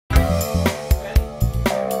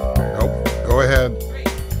ahead.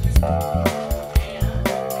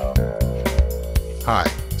 Hi,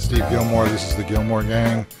 Steve Gillmor. This is the Gillmor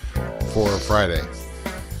Gang for Friday.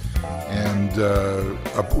 And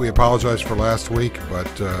we apologize for last week,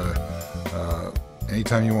 but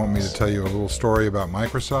anytime you want me to tell you a little story about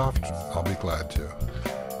Microsoft, I'll be glad to.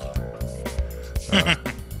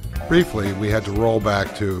 Briefly, we had to roll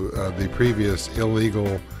back to the previous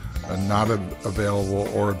illegal, not available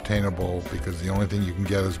or obtainable, because the only thing you can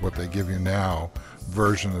get is what they give you now,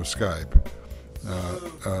 version of Skype.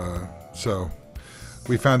 So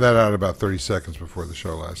we found that out about 30 seconds before the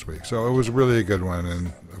show last week. So it was really a good one, and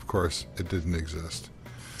of course, it didn't exist.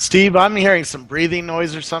 Steve, I'm hearing some breathing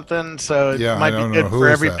noise or something, so it might be good for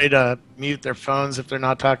everybody to mute their phones if they're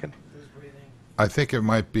not talking. I think it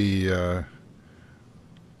might be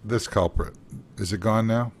this culprit. Is it gone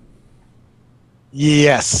now?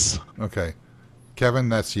 Yes. Okay. Kevin,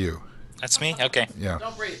 that's you. That's me? Okay. Yeah.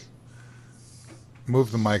 Don't breathe.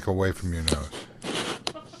 Move the mic away from your nose.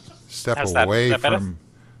 Step away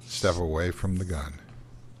from the gun.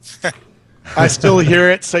 I still hear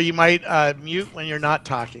it, so you might mute when you're not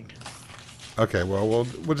talking. Okay, well,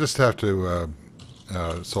 we'll just have to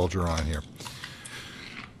soldier on here.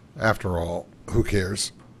 After all, who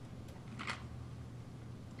cares?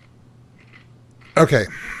 Okay,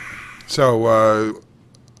 so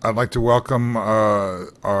I'd like to welcome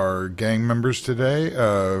our gang members today.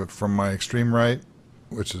 From my extreme right,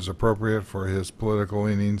 which is appropriate for his political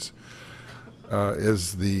leanings,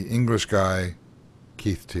 is the English guy,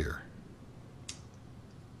 Keith Teare.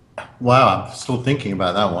 Wow, I'm still thinking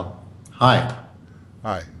about that one. Hi.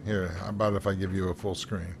 Hi. Here, how about if I give you a full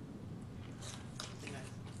screen?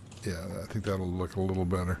 Yeah, I think that'll look a little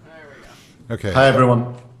better. Okay. Hi,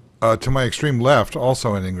 everyone. To my extreme left,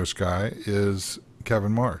 also an English guy, is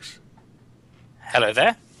Kevin Marks. Hello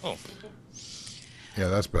there. Oh. Yeah,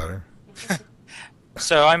 that's better.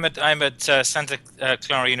 So I'm at Santa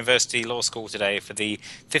Clara University Law School today for the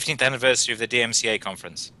 15th anniversary of the DMCA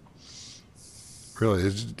conference. Really?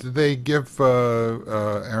 Did they give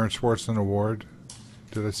Aaron Swartz an award?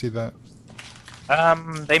 Did I see that?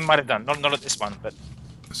 They might have done. Not at this one, but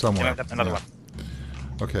somewhere. Another one.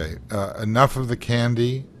 Okay. Enough of the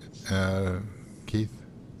candy, Keith.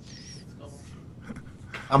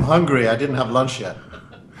 I'm hungry. I didn't have lunch yet.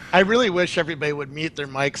 I really wish everybody would mute their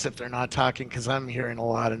mics if they're not talking, because I'm hearing a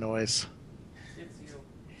lot of noise.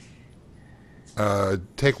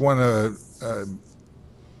 Take one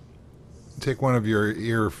of your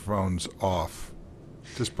earphones off.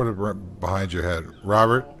 Just put it behind your head.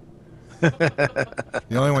 Robert? The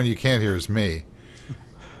only one you can't hear is me.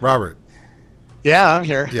 Robert. Yeah, I'm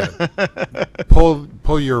here. Yeah.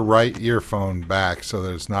 Pull your right earphone back so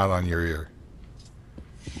that it's not on your ear.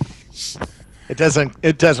 It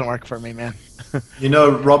doesn't work for me, man. You know,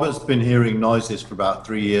 Robert's been hearing noises for about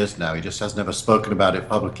 3 years now. He just has never spoken about it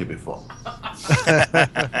publicly before.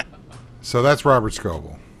 So that's Robert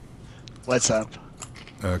Scoble. What's up?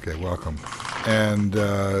 Okay, welcome. And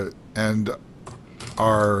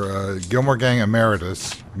our Gillmor Gang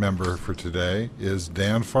Emeritus member for today is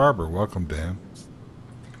Dan Farber. Welcome, Dan.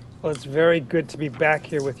 Well, it's very good to be back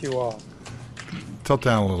here with you all. Tilt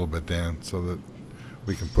down a little bit, Dan, so that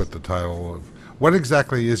we can put the title of... What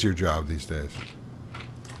exactly is your job these days?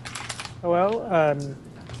 Well,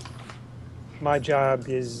 my job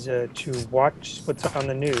is to watch what's on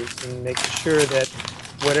the news and make sure that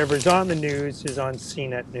whatever's on the news is on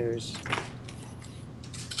CNET News.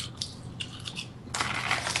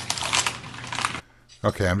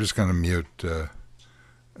 Okay, I'm just going to mute...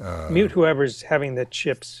 mute whoever's having the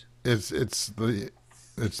chips. It's the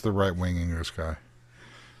right-wing English guy.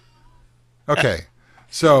 Okay,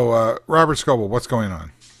 so Robert Scoble, what's going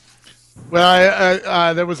on?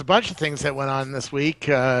 Well, there was a bunch of things that went on this week.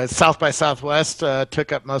 South by Southwest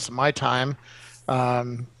took up most of my time.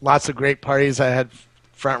 Lots of great parties. I had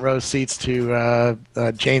front row seats to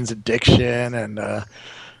Jane's Addiction and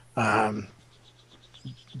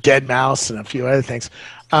Dead Mouse and a few other things.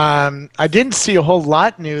 I didn't see a whole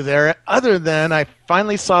lot new there, other than I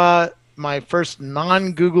finally saw my first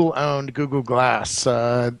non-Google owned Google Glass.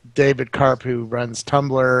 David Karp, who runs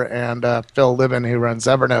Tumblr, and Phil Livin, who runs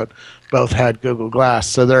Evernote, both had Google Glass.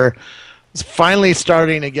 So they're finally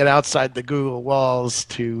starting to get outside the Google walls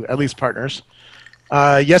to at least partners.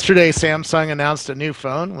 Yesterday, Samsung announced a new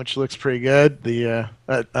phone, which looks pretty good. The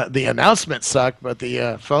announcement sucked, but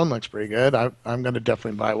the phone looks pretty good. I'm going to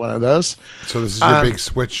definitely buy one of those. So this is your big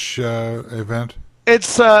Switch event?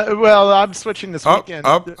 It's well, I'm switching this weekend.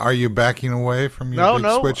 Are you backing away from your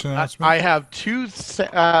big Switch announcement? I have two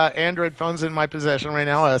Android phones in my possession right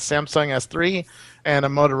now: a Samsung S3 and a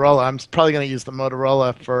Motorola. I'm probably going to use the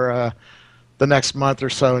Motorola for the next month or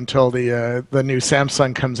so until the new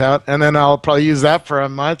Samsung comes out, and then I'll probably use that for a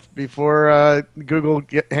month before Google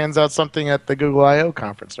hands out something at the Google I/O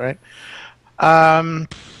conference, right?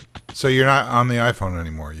 So you're not on the iPhone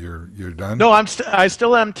anymore. You're done. No, I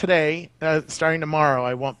still am today. Starting tomorrow,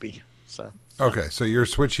 I won't be. So Okay, so you're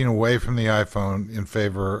switching away from the iPhone in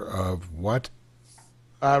favor of what?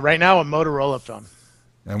 right now, a Motorola phone.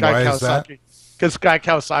 And why is that? Because Guy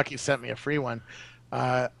Kawasaki sent me a free one.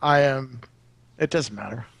 I am. It doesn't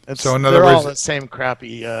matter. So in other they're all words, the same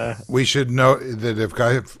crappy. we should know that if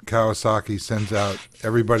Guy Kawasaki sends out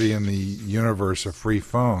everybody in the universe a free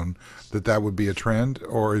phone, that would be a trend,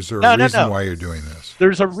 or is there a reason why you're doing this?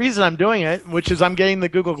 There's a reason I'm doing it, which is I'm getting the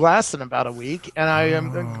Google Glass in about a week, and I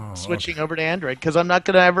am switching over to Android because I'm not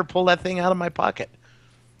going to ever pull that thing out of my pocket.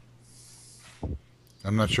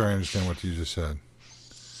 I'm not sure I understand what you just said.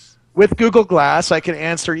 With Google Glass, I can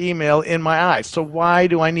answer email in my eye. So why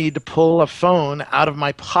do I need to pull a phone out of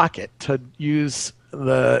my pocket to use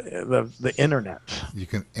the internet? You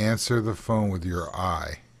can answer the phone with your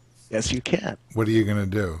eye. Yes, you can. What are you going to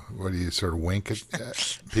do? What do you sort of wink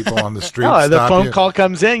at people on the street? No, the stop phone you? call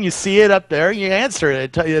comes in, you see it up there, you answer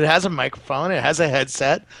it. It has a microphone, it has a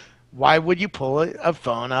headset. Why would you pull a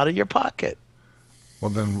phone out of your pocket?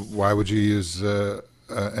 Well, then why would you use an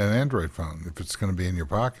Android phone if it's going to be in your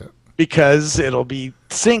pocket? Because it'll be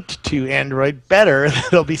synced to Android better than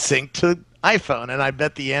it'll be synced to iPhone. And I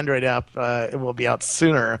bet the Android app it will be out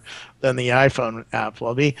sooner than the iPhone app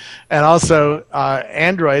will be. And also,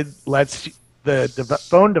 Android lets the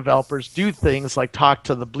phone developers do things like talk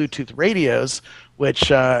to the Bluetooth radios, which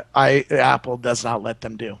Apple does not let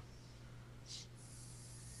them do.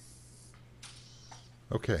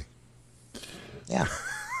 Okay. Yeah.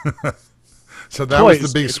 So that Toys,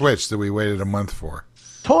 was the big dude. switch that we waited a month for.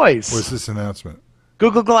 Toys. Was this announcement?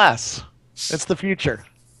 Google Glass. It's the future.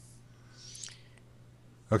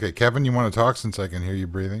 Okay, Kevin, you want to talk since I can hear you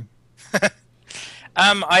breathing?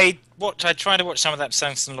 I tried to watch some of that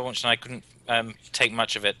Samsung launch and I couldn't take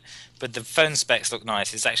much of it, but the phone specs look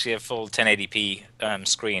nice. It's actually a full 1080p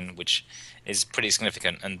screen, which is pretty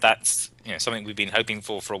significant, and that's something we've been hoping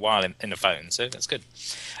for a while in a phone. So that's good.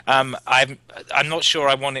 I'm not sure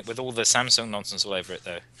I want it with all the Samsung nonsense all over it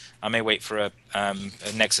though. I may wait for a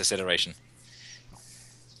Nexus iteration.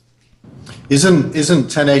 Isn't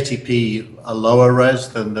 1080p a lower res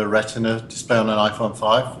than the Retina display on an iPhone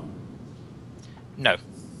 5? No.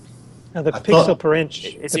 Now the I pixel thought- per inch,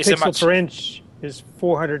 It's- the it's a pixel much- per inch is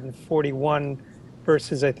 441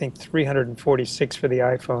 versus I think 346 for the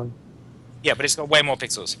iPhone. Yeah, but it's got way more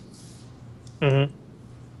pixels. Mm-hmm.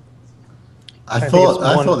 I think thought it's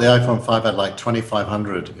I one- thought the iPhone 5 had like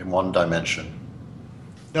 2500 in one dimension.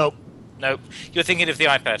 Nope. Nope. You're thinking of the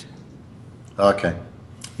iPad. Okay,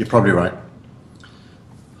 you're probably right.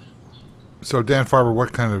 So, Dan Farber,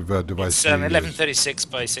 what kind of device It's do you use? 1136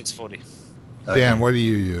 by 640. Dan, what do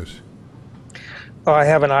you use? Oh, I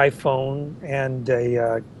have an iPhone and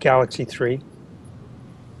a Galaxy 3.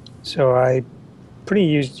 So I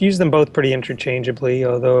use them both pretty interchangeably,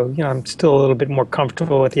 although I'm still a little bit more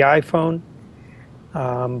comfortable with the iPhone.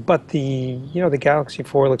 But the Galaxy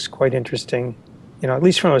 4 looks quite interesting, at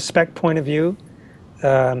least from a spec point of view.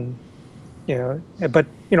 But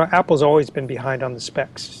Apple's always been behind on the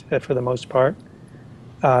specs for the most part.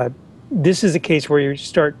 This is a case where you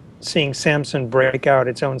start seeing Samsung break out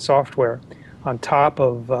its own software on top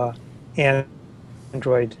of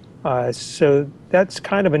Android. So that's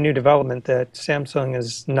kind of a new development, that Samsung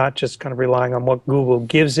is not just kind of relying on what Google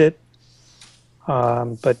gives it,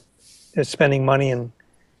 but is spending money and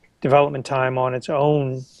development time on its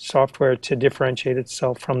own software to differentiate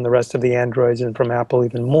itself from the rest of the Androids and from Apple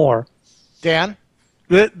even more. Dan,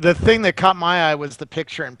 the thing that caught my eye was the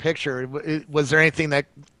picture-in-picture. Was there anything that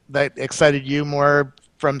excited you more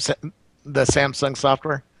from the Samsung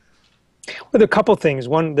software? Well, there are a couple things.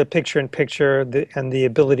 One, the picture-in-picture and the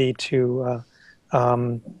ability to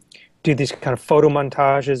do these kind of photo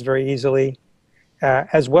montages very easily,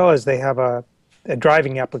 as well as they have a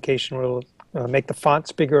driving application where it'll make the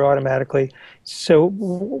fonts bigger automatically. So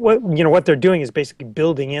what they're doing is basically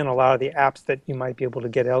building in a lot of the apps that you might be able to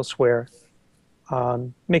get elsewhere.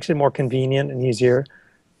 Makes it more convenient and easier.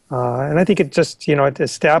 And I think it just it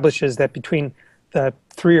establishes that between the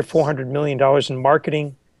 $300 or $400 million in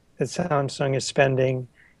marketing that Samsung is spending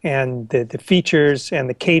and the features and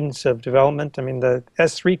the cadence of development. I mean, the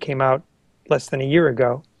S3 came out less than a year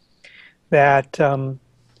ago. That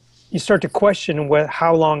you start to question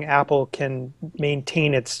how long Apple can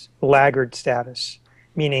maintain its laggard status,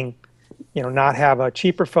 meaning, not have a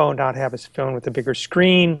cheaper phone, not have a phone with a bigger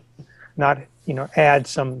screen, not add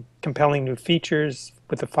some compelling new features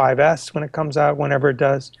with the 5S when it comes out, whenever it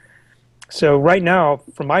does. So right now,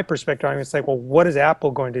 from my perspective, I'm going to say, well, what is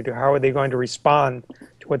Apple going to do? How are they going to respond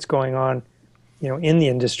to what's going on, in the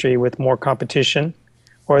industry with more competition?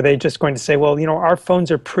 Or are they just going to say, well, our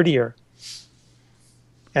phones are prettier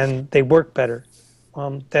and they work better?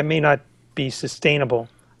 That may not be sustainable.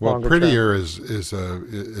 Well, longer prettier term. is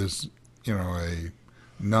a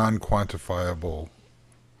non-quantifiable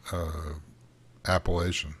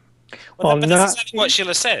appellation. Well, but not- that's exactly what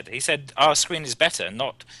Schiller said. He said our screen is better,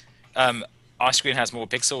 not our screen has more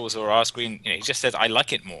pixels, or our screen. He just said I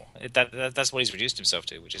like it more. That's what he's reduced himself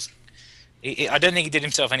to, which is. I don't think he did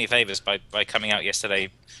himself any favors by coming out yesterday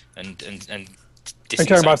and dissing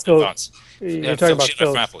talking about Phil- advance. You're talking about Schiller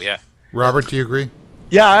Phil. from Apple, yeah. Robert, do you agree?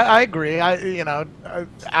 Yeah, I agree.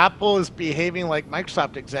 Apple is behaving like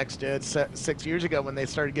Microsoft execs did 6 years ago when they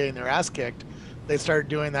started getting their ass kicked. They started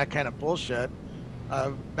doing that kind of bullshit,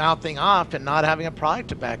 mouthing off and not having a product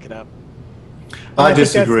to back it up. I think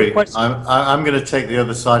that's the disagree. question. I'm going to take the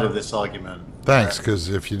other side of this argument. Thanks, because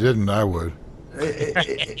if you didn't, I would.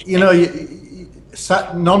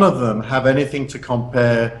 None of them have anything to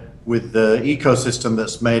compare with the ecosystem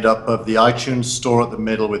that's made up of the iTunes store at the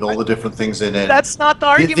middle with all the different things in it. That's not the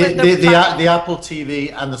argument. The Apple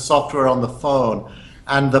TV and the software on the phone,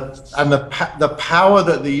 and the power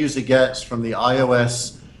that the user gets from the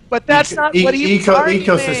iOS. But that's not what he's arguing.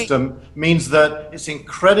 Ecosystem means that it's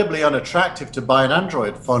incredibly unattractive to buy an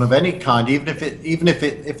Android phone of any kind, even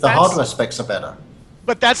if the hardware specs are better.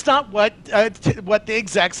 But that's not what the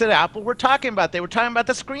execs at Apple were talking about. They were talking about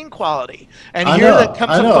the screen quality. And here that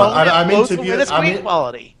comes a phone that blows away the screen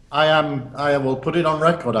quality. I will put it on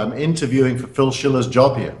record. I'm interviewing for Phil Schiller's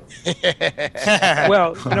job here.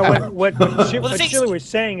 Well, what Schiller was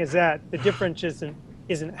saying is that the difference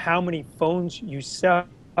isn't how many phones you sell.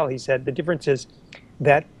 He said the difference is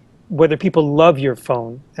that whether people love your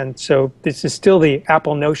phone. And so this is still the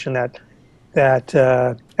Apple notion that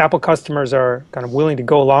Apple customers are kind of willing to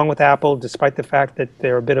go along with Apple, despite the fact that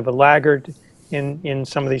they're a bit of a laggard in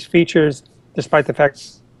some of these features, despite the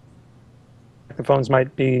fact the phones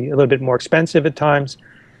might be a little bit more expensive at times,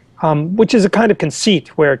 which is a kind of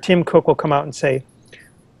conceit where Tim Cook will come out and say,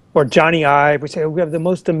 or Johnny Ive would say, we have the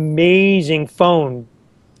most amazing phone.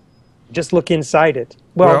 Just look inside it.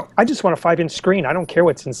 Well, I just want a 5-inch screen. I don't care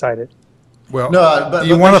what's inside it. Well, No, but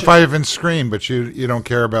you they want a should- 5-inch screen, but you don't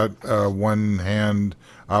care about one-hand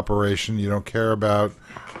operation. You don't care about.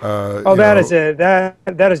 That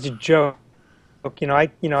is a joke.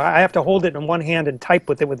 I have to hold it in one hand and type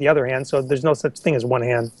with it with the other hand. So there's no such thing as one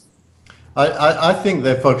hand. I think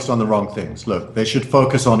they're focused on the wrong things. Look, they should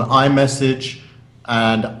focus on iMessage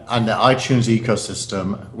and the iTunes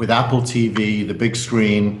ecosystem with Apple TV, the big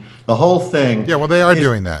screen, the whole thing. Yeah, well, they are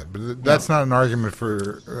doing that, but that's not an argument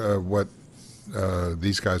for what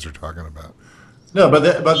these guys are talking about. No,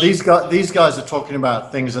 but these guys are talking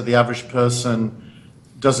about things that the average person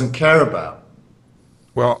doesn't care about.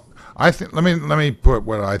 Well, I think let me put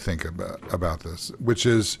what I think about this, which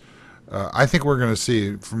is I think we're going to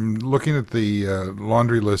see, from looking at the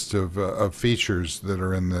laundry list of features that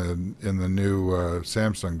are in the new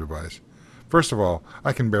Samsung device. First of all,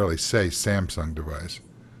 I can barely say Samsung device,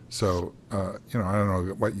 so I don't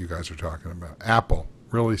know what you guys are talking about. Apple,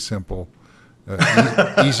 really simple,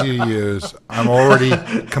 easy to use. I'm already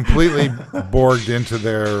completely borged into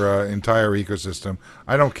their entire ecosystem.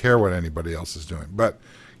 I don't care what anybody else is doing. But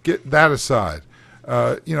get that aside,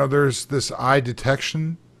 there's this eye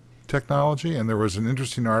detection technology, and there was an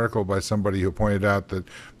interesting article by somebody who pointed out that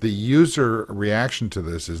the user reaction to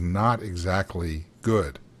this is not exactly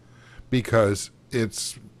good because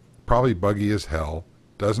it's probably buggy as hell,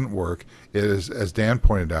 doesn't work. It is, as Dan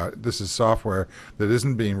pointed out, this is software that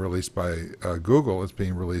isn't being released by Google, it's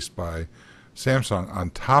being released by Samsung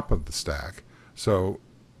on top of the stack. So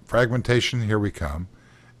fragmentation, here we come.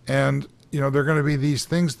 And there are going to be these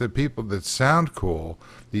things that sound cool,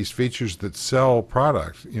 these features that sell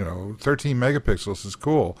product. 13 megapixels is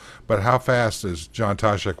cool, but how fast, as John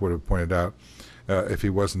Toshek would have pointed out if he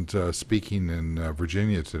wasn't speaking in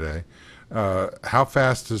Virginia today, how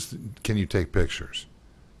fast can you take pictures?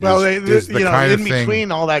 Well, in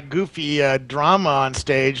between all that goofy drama on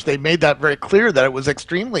stage, they made that very clear that it was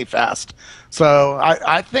extremely fast. So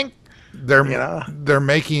I think they're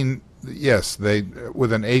making. Yes,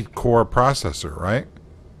 with an 8-core processor, right?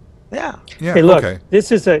 Yeah. Yeah. Hey, look, okay.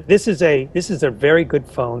 this is a very good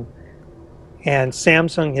phone, and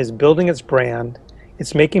Samsung is building its brand.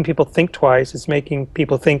 It's making people think twice. It's making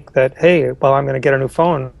people think that, hey, well, I'm going to get a new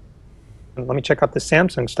phone. Let me check out the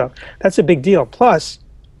Samsung stuff. That's a big deal. Plus,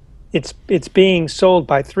 it's being sold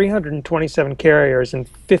by 327 carriers in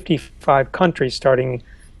 55 countries starting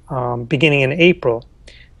beginning in April.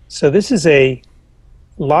 So this is a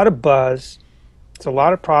lot of buzz. It's a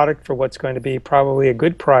lot of product for what's going to be probably a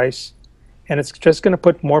good price, and it's just going to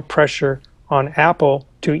put more pressure on Apple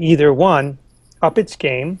to either one, up its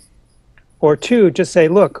game, or two, just say,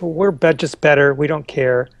 look, we're just better. We don't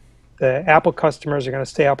care. The Apple customers are going to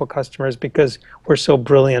stay Apple customers because we're so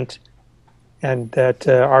brilliant, and that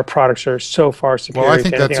our products are so far superior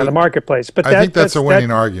to anything on the marketplace. But I think that's a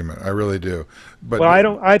winning argument. I really do. But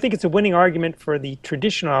well, I think it's a winning argument for the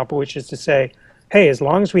traditional Apple, which is to say, hey, as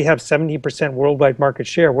long as we have 70% worldwide market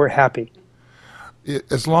share, we're happy.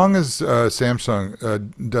 As long as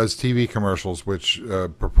Samsung does TV commercials which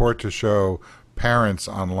purport to show parents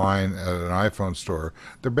online at an iPhone store,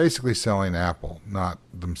 they're basically selling Apple, not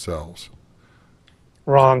themselves.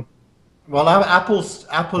 Wrong. Well, Apple.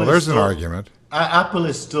 Well, there's an argument. Apple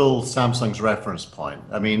is still Samsung's reference point.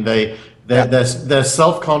 I mean, their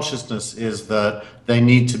self-consciousness is that they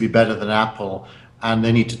need to be better than Apple, and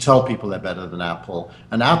they need to tell people they're better than Apple.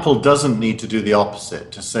 And Apple doesn't need to do the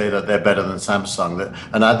opposite, to say that they're better than Samsung.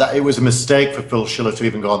 It was a mistake for Phil Schiller to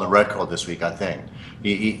even go on the record this week, I think.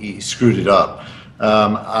 He screwed it up.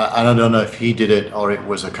 I don't know if he did it or it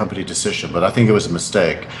was a company decision, but I think it was a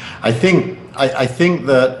mistake. I think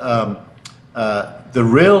that the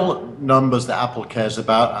real numbers that Apple cares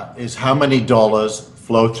about is how many dollars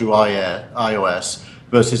flow through iOS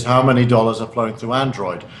versus how many dollars are flowing through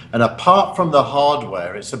Android. And apart from the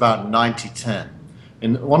hardware, it's about 90-10.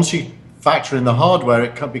 And once you factor in the hardware,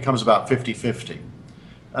 it becomes about 50-50.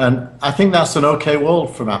 And I think that's an okay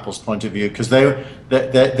world from Apple's point of view, because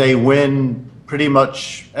they win pretty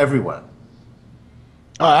much everywhere.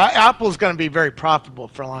 Apple's going to be very profitable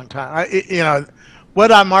for a long time. What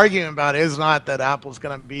I'm arguing about is not that Apple's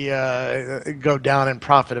going to be go down in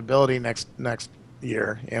profitability next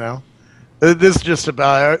year. This is just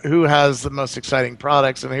about who has the most exciting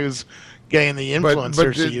products and who's getting the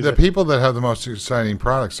influencers to use the it. people that have the most exciting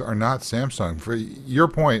products are not Samsung. For your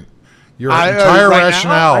point, your entire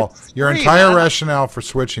rationale for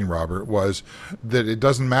switching, Robert, was that it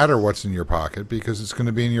doesn't matter what's in your pocket because it's going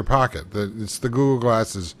to be in your pocket. It's the Google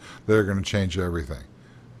glasses that are going to change everything.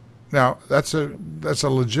 Now, that's a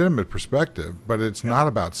legitimate perspective, but it's not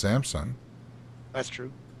about Samsung. That's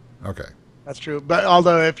true. Okay. That's true. But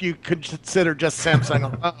although if you consider just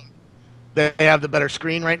Samsung alone, they have the better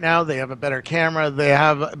screen right now. They have a better camera. They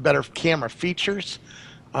have better camera features.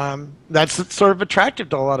 That's sort of attractive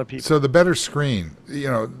to a lot of people. So the better screen,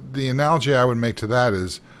 the analogy I would make to that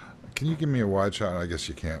is, can you give me a wide shot? I guess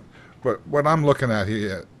you can't. But what I'm looking at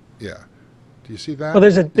here, yeah. Do you see that? Well,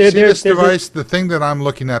 this device? The thing that I'm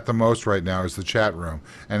looking at the most right now is the chat room,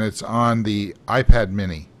 and it's on the iPad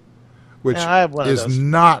Mini, which is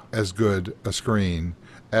not as good a screen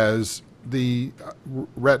as the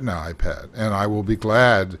Retina iPad. And I will be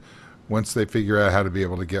glad once they figure out how to be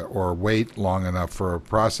able to get or wait long enough for a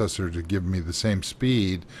processor to give me the same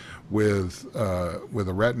speed with a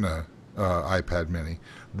Retina iPad Mini.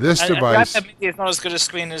 This device. The iPad Mini is not as good a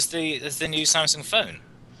screen as the new Samsung phone.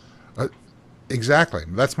 Exactly.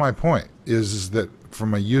 That's my point, is that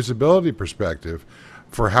from a usability perspective,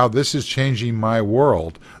 for how this is changing my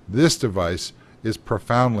world, this device is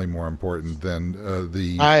profoundly more important than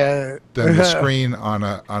the screen on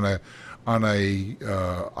a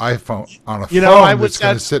iPhone on a phone that's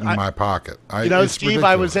going to sit in my pocket. Steve,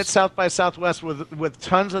 I was at South by Southwest with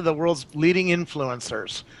tons of the world's leading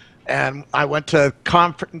influencers, and I went to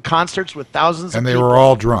concerts with thousands of people. And they were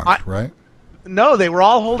all drunk, right? No, they were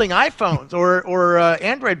all holding iPhones or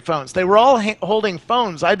Android phones. They were all holding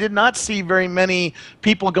phones. I did not see very many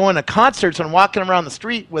people going to concerts and walking around the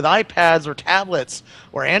street with iPads or tablets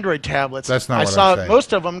or Android tablets. That's not what I'm saying. I saw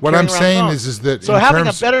most of them. What I'm saying phones. is that so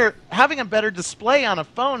having a better display on a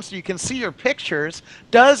phone so you can see your pictures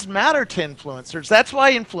does matter to influencers. That's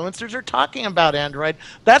why influencers are talking about Android.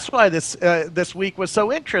 That's why this week was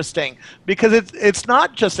so interesting, because it's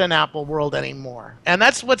not just an Apple world anymore, and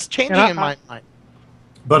that's what's changing in my mind.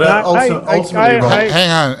 But ultimately,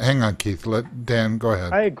 hang on, Keith. Let Dan go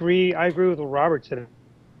ahead. I agree with what Robert said.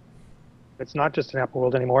 It's not just an Apple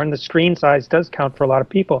world anymore, and the screen size does count for a lot of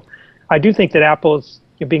people. I do think that Apple is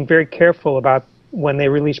being very careful about when they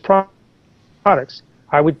release products.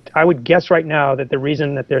 I would guess right now that the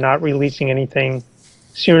reason that they're not releasing anything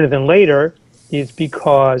sooner than later is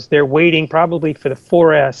because they're waiting probably for the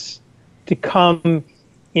 4S to come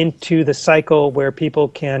into the cycle where people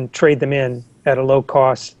can trade them in at a low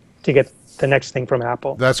cost to get the next thing from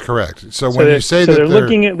Apple. That's correct. So when you say that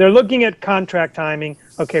they're looking at contract timing.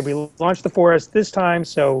 Okay, we launched the 4S this time,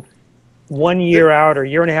 so 1 year out or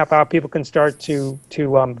year and a half out, people can start to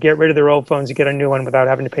get rid of their old phones and get a new one without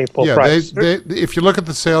having to pay full price. If you look at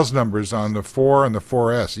the sales numbers on the 4 and the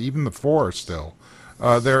 4S, even the 4 still,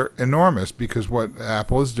 they're enormous because what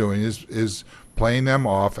Apple is doing is playing them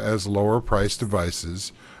off as lower priced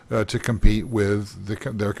devices to compete with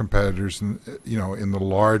their competitors, in the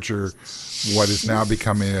larger, what is now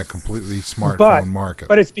becoming a completely smartphone market.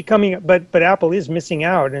 But it's becoming, but Apple is missing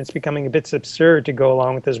out, and it's becoming a bit absurd to go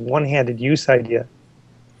along with this one-handed use idea.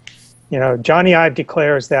 Johnny Ive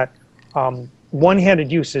declares that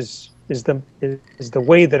one-handed use is the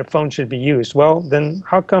way that a phone should be used. Well, then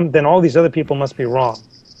how come then all these other people must be wrong?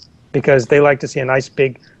 Because they like to see a nice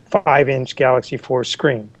big 5-inch Galaxy 4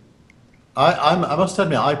 screen. I must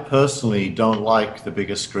admit, I personally don't like the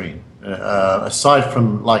bigger screen. Aside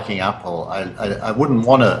from liking Apple, I wouldn't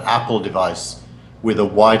want an Apple device with a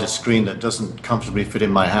wider screen that doesn't comfortably fit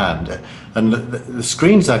in my hand. And the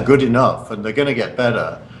screens are good enough, and they're going to get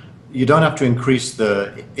better. You don't have to increase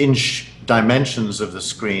the inch dimensions of the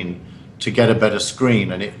screen to get a better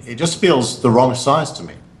screen, and it just feels the wrong size to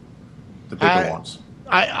me, the bigger ones.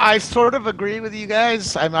 I sort of agree with you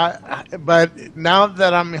guys. But now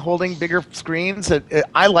that I'm holding bigger screens,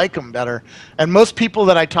 I like them better. And most people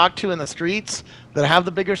that I talk to in the streets that have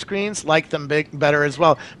the bigger screens like them better as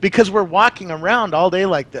well, because we're walking around all day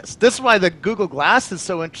like this. This is why the Google Glass is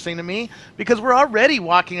so interesting to me, because we're already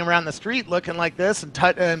walking around the street looking like this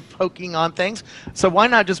and poking on things. So why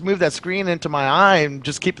not just move that screen into my eye and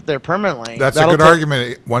just keep it there permanently? That's a good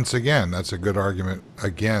argument. Once again, that's a good argument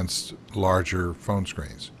against larger phone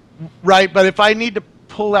screens. Right, but if I need to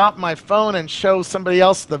pull out my phone and show somebody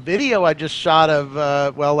else the video I just shot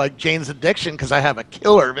of, like Jane's Addiction, because I have a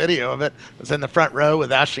killer video of it. It was in the front row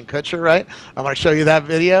with Ashton Kutcher, right? I want to show you that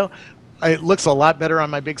video. It looks a lot better on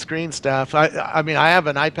my big screen stuff. I mean, I have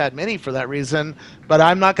an iPad mini for that reason, but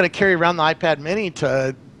I'm not going to carry around the iPad mini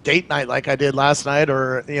to date night like I did last night,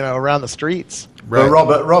 or around the streets. Right.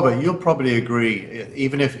 But Robert, you'll probably agree,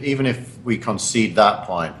 even if we concede that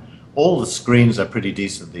point, all the screens are pretty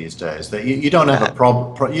decent these days. That you don't have a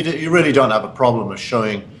problem. You really don't have a problem of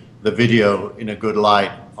showing the video in a good light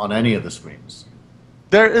on any of the screens.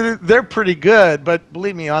 They're pretty good, but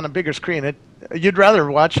believe me, on a bigger screen, you'd rather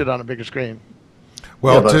watch it on a bigger screen.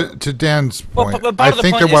 Well, to Dan's point, but I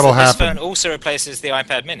think that what'll happen. This phone also replaces the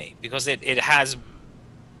iPad Mini because it has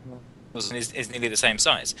is nearly the same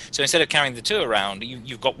size. So instead of carrying the two around,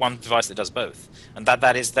 you've got one device that does both, and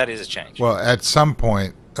that is a change. Well, at some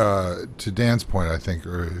point. To Dan's point, I think,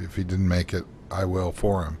 or if he didn't make it, I will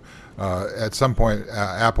for him. At some point,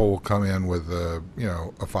 Apple will come in with a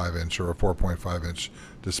 5-inch or a 4.5-inch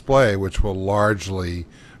display, which will largely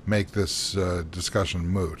make this discussion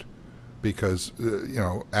moot, because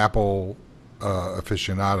Apple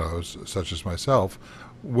aficionados such as myself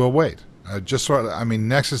will wait.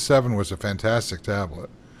 Nexus 7 was a fantastic tablet,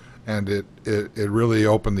 and it really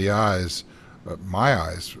opened the eyes. My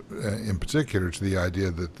eyes, in particular, to the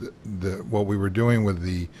idea that what we were doing with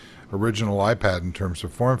the original iPad in terms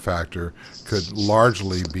of form factor could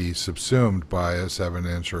largely be subsumed by a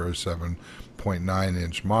 7-inch or a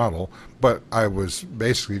 7.9-inch model. But I was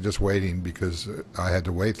basically just waiting because I had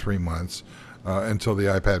to wait 3 months until the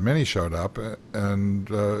iPad Mini showed up, and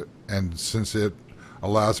since it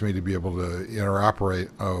allows me to be able to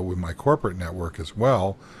interoperate with my corporate network as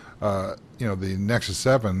well. The Nexus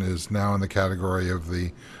 7 is now in the category of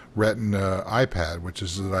the Retina iPad, which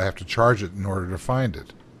is that I have to charge it in order to find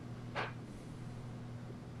it.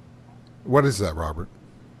 What is that, Robert?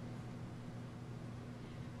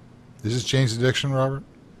 Is this Jane's Addiction, Robert?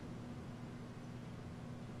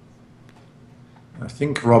 I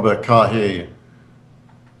think Robert can't hear you.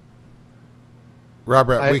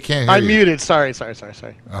 Robert, we can't hear you. I'm muted. Sorry.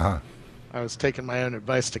 Uh-huh. I was taking my own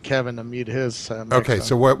advice to Kevin to mute his. Okay,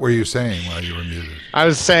 so what were you saying while you were muted? I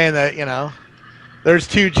was saying that, there's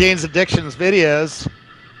two Jane's Addictions videos.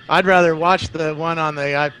 I'd rather watch the one on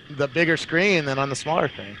the bigger screen than on the smaller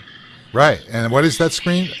screen. Right, and what is that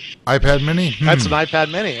screen? iPad Mini? That's an iPad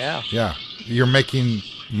Mini, yeah. Yeah, you're making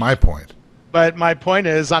my point. But my point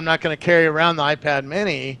is, I'm not going to carry around the iPad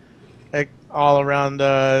Mini all around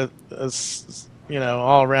to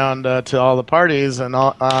all the parties and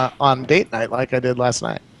on date night like I did last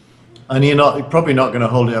night. And you're probably not going to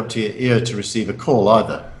hold it up to your ear to receive a call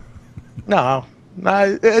either. No,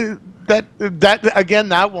 that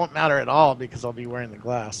won't matter at all because I'll be wearing the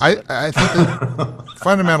glass. I think that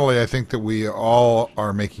fundamentally, I think that we all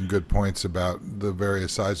are making good points about the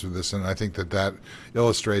various sides of this, and I think that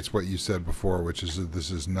illustrates what you said before, which is that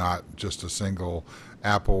this is not just a single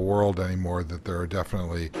Apple world anymore, that there are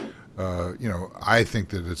definitely I think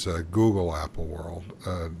that it's a Google Apple world,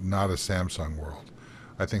 not a Samsung world.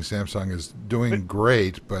 I think Samsung is doing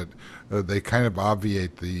great, but they kind of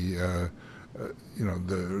obviate the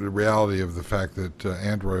reality of the fact that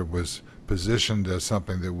Android was positioned as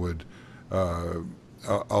something that would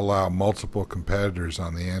allow multiple competitors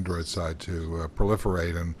on the Android side to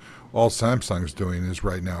proliferate, and all Samsung's doing is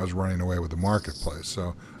right now is running away with the marketplace.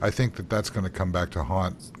 So I think that that's going to come back to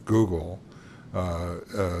haunt Google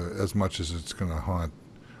as much as it's going to haunt.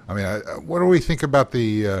 I mean, what do we think about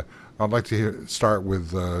the? I'd like to start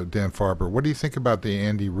with Dan Farber. What do you think about the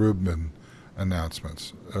Andy Rubin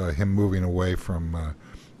announcements? Him moving away from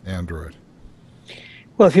Android.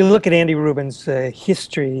 Well, if you look at Andy Rubin's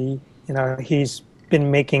history, he's been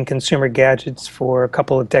making consumer gadgets for a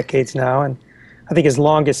couple of decades now, and I think his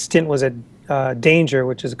longest stint was at Danger,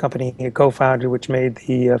 which is a company he co-founded, which made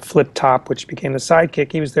the flip top, which became the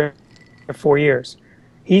Sidekick. He was there for 4 years.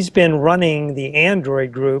 He's been running the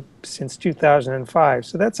Android group since 2005,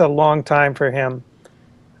 so that's a long time for him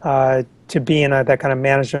to be in that kind of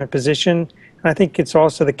management position. And I think it's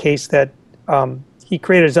also the case that he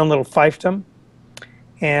created his own little fiefdom,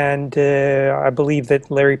 and I believe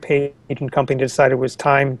that Larry Page and company decided it was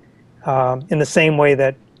time, in the same way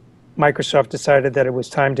that Microsoft decided that it was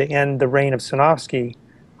time to end the reign of Sanofsky,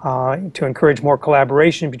 to encourage more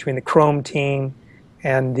collaboration between the Chrome team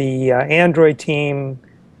and the Android team,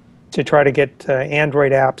 to try to get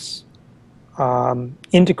Android apps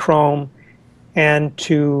into Chrome, and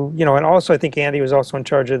to, and also I think Andy was also in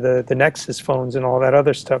charge of the Nexus phones and all that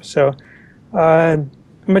other stuff. So a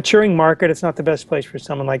maturing market, it's not the best place for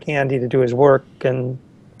someone like Andy to do his work and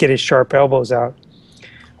get his sharp elbows out.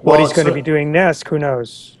 What he's going to be doing next, who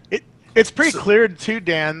knows? It's pretty clear too,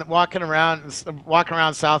 Dan, walking around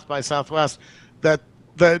South by Southwest, that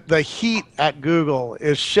the heat at Google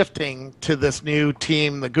is shifting to this new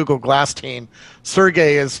team, the Google Glass team.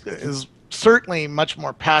 Sergey is certainly much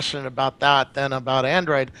more passionate about that than about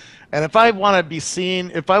Android. And if I want to be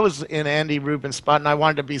seen, if I was in Andy Rubin's spot and I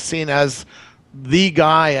wanted to be seen as the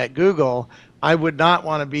guy at Google, I would not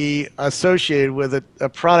want to be associated with a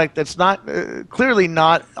product that's not clearly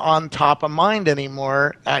not on top of mind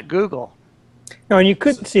anymore at Google. No, and you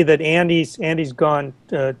could see that Andy's gone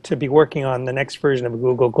to be working on the next version of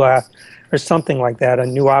Google Glass or something like that, a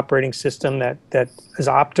new operating system that is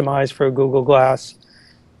optimized for Google Glass.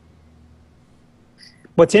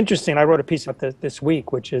 What's interesting, I wrote a piece about this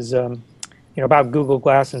week, which is about Google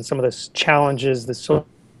Glass and some of the challenges, the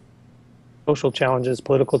social challenges,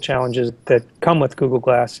 political challenges that come with Google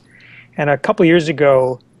Glass. And a couple years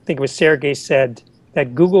ago, I think it was Sergey said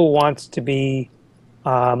that Google wants to be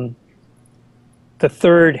the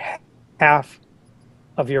third half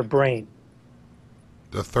of your brain.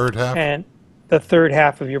 The third half? And the third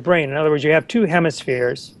half of your brain. In other words, you have two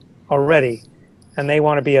hemispheres already, and they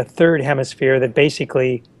want to be a third hemisphere that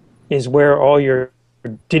basically is where all your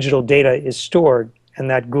digital data is stored, and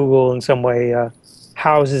that Google in some way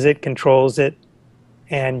houses it, controls it,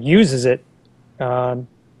 and uses it to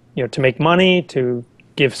make money, to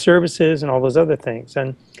give services, and all those other things.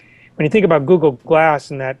 And when you think about Google Glass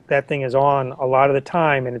and that thing is on a lot of the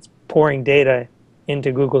time and it's pouring data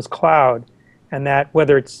into Google's cloud, and that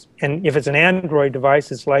if it's an Android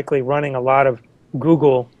device, it's likely running a lot of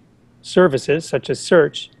Google services such as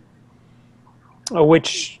search,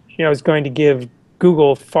 which is going to give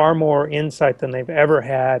Google far more insight than they've ever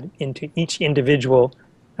had into each individual,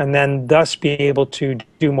 and then thus be able to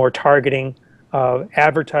do more targeting of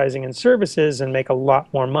advertising and services and make a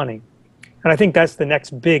lot more money. And I think that's the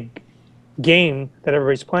next big game that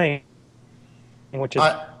everybody's playing, which is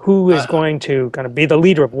who is going to kind of be the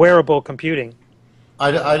leader of wearable computing.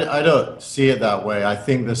 I don't see it that way. I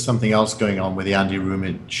think there's something else going on with the Andy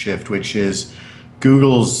Rubin shift, which is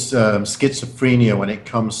Google's schizophrenia when it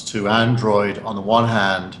comes to Android on the one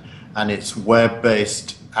hand, and its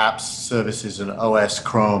web-based apps, services, and OS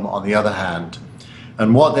Chrome on the other hand.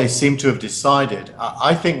 And what they seem to have decided,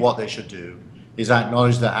 I think what they should do is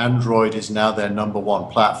acknowledge that Android is now their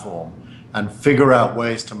 #1 platform and figure out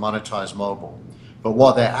ways to monetize mobile. But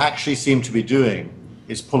what they actually seem to be doing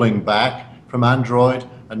is pulling back from Android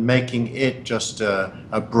and making it just a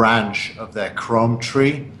branch of their Chrome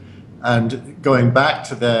tree, and going back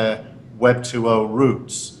to their Web 2.0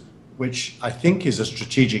 roots, which I think is a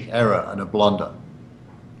strategic error and a blunder.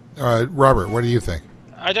 Robert, what do you think?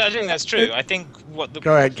 I think that's true. I think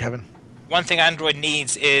Go ahead, Kevin. One thing Android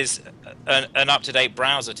needs is an up-to-date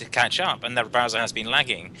browser to catch up, and that browser has been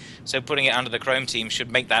lagging. So putting it under the Chrome team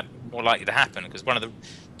should make that more likely to happen, because part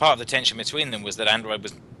of the tension between them was that Android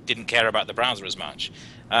was didn't care about the browser as much.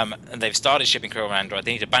 And they've started shipping Chrome on Android.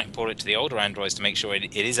 They need to backport it to the older Androids to make sure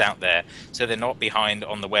it is out there, so they're not behind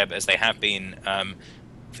on the web as they have been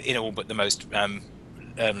in all but the most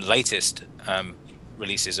latest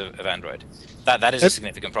releases of Android. That is a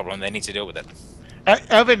significant problem. They need to deal with it.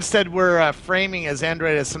 Evan said we're framing as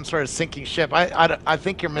Android as some sort of sinking ship. I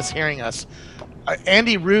think you're mishearing us.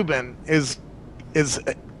 Andy Rubin is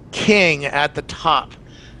king at the top,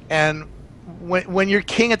 and when you're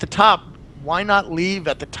king at the top, why not leave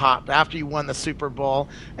at the top after you won the Super Bowl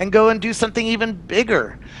and go and do something even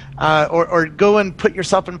bigger, or go and put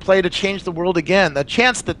yourself in play to change the world again? The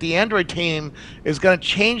chance that the Android team is going to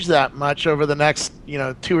change that much over the next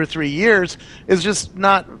 2 or 3 years is just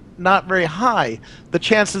not very high. The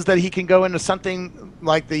chances that he can go into something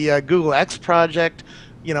like the Google X project,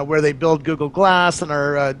 where they build Google Glass and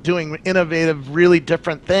are doing innovative, really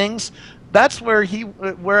different things, that's where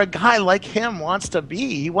a guy like him wants to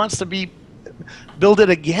be. He wants to build it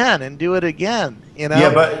again and do it again.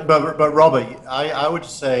 Yeah, but Robert, I would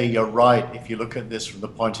say you're right if you look at this from the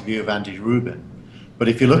point of view of Andy Rubin. But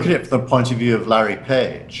if you look at it from the point of view of Larry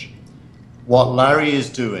Page, what Larry is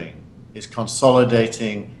doing is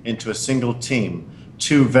consolidating into a single team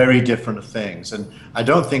two very different things. And I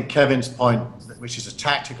don't think Kevin's point, which is a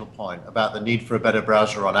tactical point about the need for a better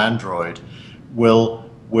browser on Android, will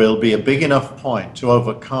be a big enough point to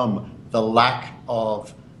overcome the lack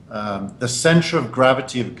of the center of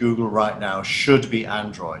gravity of Google right now should be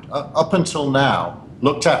Android. Up until now,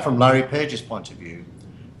 looked at from Larry Page's point of view,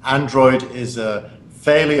 Android is a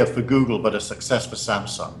failure for Google but a success for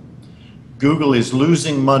Samsung. Google is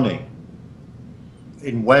losing money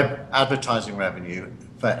in web advertising revenue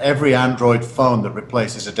for every Android phone that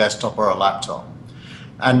replaces a desktop or a laptop.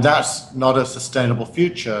 And that's not a sustainable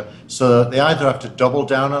future, so they either have to double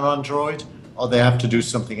down on Android or they have to do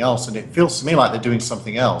something else. And it feels to me like they're doing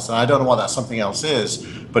something else. And I don't know what that something else is,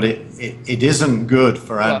 but it isn't good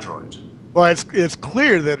for Android. Well, it's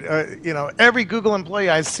clear that every Google employee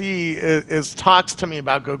I see talks to me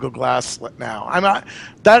about Google Glass now.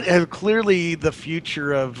 That is clearly the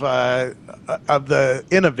future of the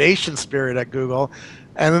innovation spirit at Google,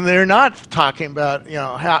 and then they're not talking about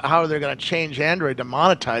how they're going to change Android to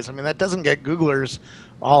monetize. I mean, that doesn't get Googlers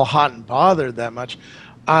all hot and bothered that much.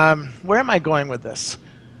 Where am I going with this?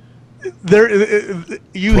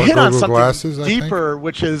 You hit on something glasses, deeper,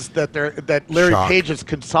 which is that Larry Shock. Page is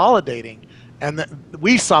consolidating, and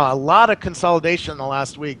we saw a lot of consolidation in the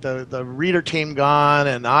last week. The Reader team gone,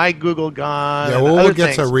 and iGoogle gone. Yeah, we'll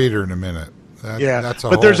get to Reader in a minute. That's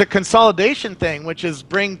there's a consolidation thing, which is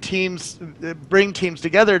bring teams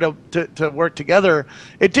together to work together.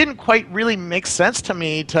 It didn't quite really make sense to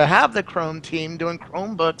me to have the Chrome team doing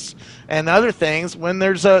Chromebooks and other things when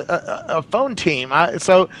there's a phone team.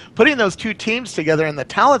 So putting those two teams together and the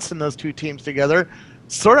talents in those two teams together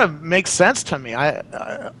sort of makes sense to me.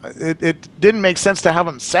 It didn't make sense to have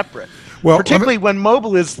them separate. Well, particularly when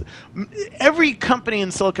mobile is, every company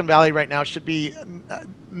in Silicon Valley right now should be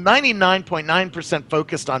 99.9%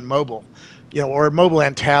 focused on mobile, or mobile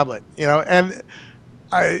and tablet, and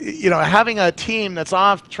having a team that's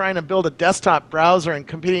off trying to build a desktop browser and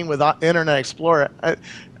competing with Internet Explorer,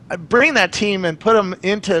 bring that team and put them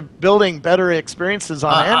into building better experiences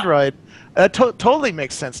on Android. Totally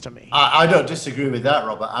makes sense to me. I don't disagree with that,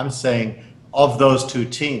 Robert. I'm saying of those two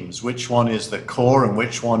teams, which one is the core and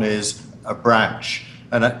which one is a branch?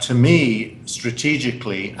 And to me,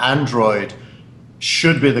 strategically, Android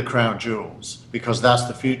should be the crown jewels because that's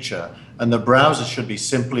the future, and the browser should be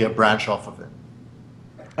simply a branch off of it.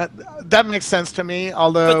 That makes sense to me.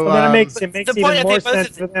 Although then it makes even more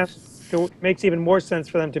sense for them. It makes even more sense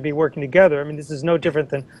for them to be working together. I mean, this is no different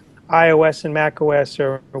than iOS and macOS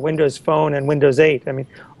or Windows Phone and Windows 8. I mean,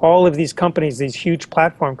 all of these companies, these huge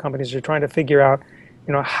platform companies, are trying to figure out,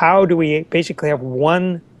 how do we basically have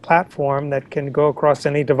one platform that can go across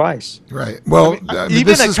any device? Right. Well, even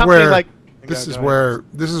this a is company where like this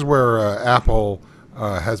is where Apple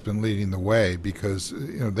has been leading the way because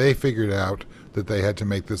they figured out that they had to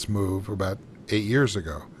make this move about 8 years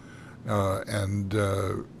ago, and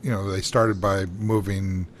they started by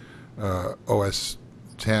moving OS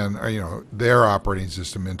 10, or their operating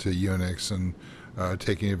system into Unix and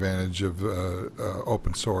taking advantage of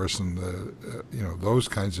open source and those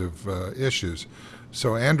kinds of issues.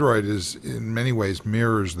 So Android is in many ways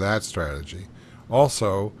mirrors that strategy.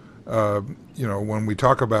 Also, when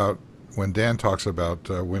Dan talks about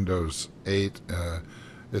Windows 8,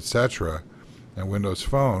 etc., and Windows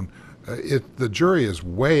Phone, the jury is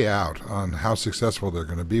way out on how successful they're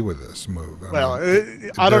going to be with this move.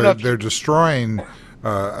 I don't know. They're destroying.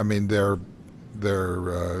 Their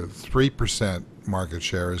 3% market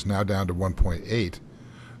share is now down to 1.8.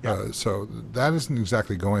 So that isn't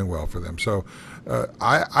exactly going well for them. So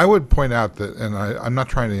I would point out that, and I'm not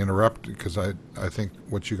trying to interrupt because I think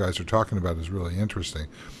what you guys are talking about is really interesting.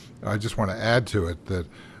 I just want to add to it that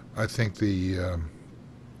I think the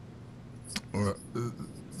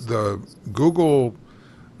Google,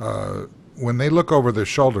 when they look over their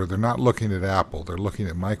shoulder, they're not looking at Apple, they're looking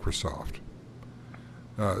at Microsoft.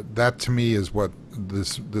 That to me is what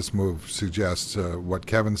this move suggests. What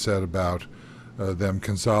Kevin said about them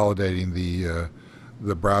consolidating the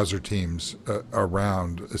browser teams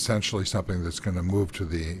around essentially something that's going to move to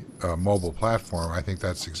the mobile platform. I think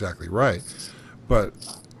that's exactly right. But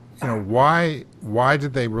why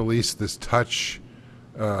did they release this touch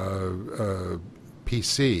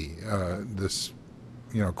PC, this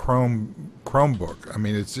Chromebook? I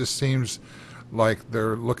mean, it just seems like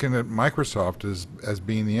they're looking at Microsoft as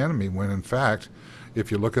being the enemy, when in fact, if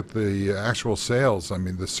you look at the actual sales, I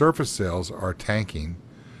mean, the Surface sales are tanking,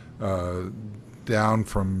 down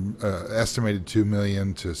from estimated 2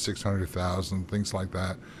 million to 600,000, things like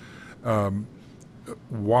that.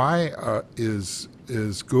 Why is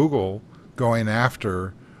Google going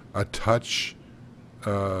after a touch?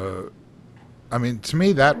 I mean, to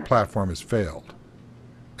me, that platform has failed,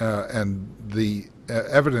 and the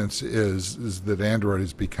evidence is that Android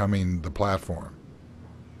is becoming the platform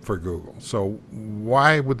for Google. So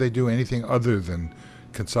why would they do anything other than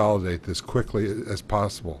consolidate this quickly as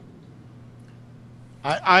possible?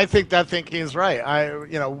 I think that thinking is right.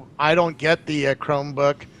 I don't get the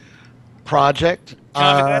Chromebook project.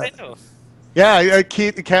 Yeah,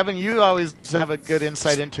 Keith, Kevin, you always have a good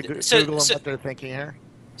insight into Google and what they're thinking here.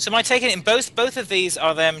 So my take in both of these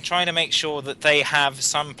are them trying to make sure that they have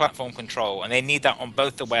some platform control, and they need that on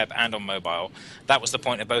both the web and on mobile. That was the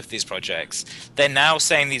point of both of these projects. They're now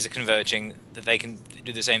saying these are converging, that they can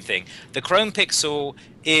do the same thing. The Chrome Pixel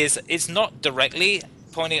it's not directly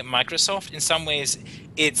pointing at Microsoft. In some ways,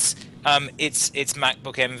 it's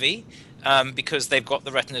MacBook Envy. Because they've got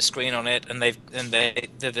the Retina screen on it, and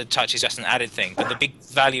the touch is just an added thing. But the big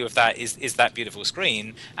value of that is that beautiful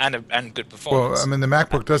screen and good performance. Well, I mean, the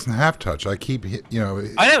MacBook doesn't have touch. I keep I know,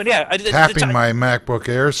 yeah, tapping my MacBook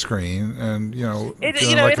Air screen, and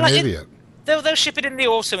feeling like an idiot. They'll ship it in the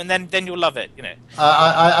autumn, and then you'll love it.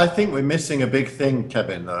 I think we're missing a big thing,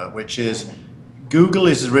 Kevin, though, which is Google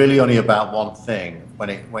is really only about one thing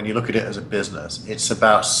when you look at it as a business. It's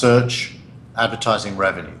about search advertising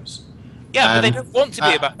revenues. Yeah, but they don't want to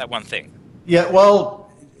be about that one thing. Yeah, well,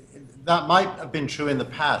 that might have been true in the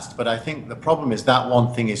past, but I think the problem is that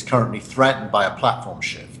one thing is currently threatened by a platform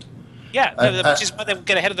shift. Yeah, which is why they will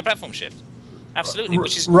get ahead of the platform shift. Absolutely,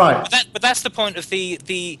 which is right. But that's the point of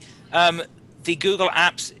the Google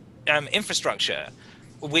Apps infrastructure,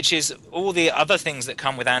 which is all the other things that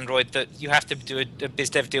come with Android that you have to do a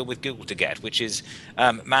BizDev deal with Google to get, which is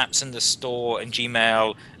Maps and the Store and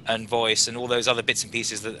Gmail and Voice and all those other bits and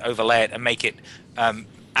pieces that overlay it and make it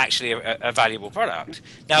actually a valuable product.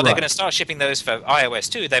 Now they're going to start shipping those for iOS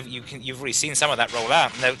too. You've already seen some of that roll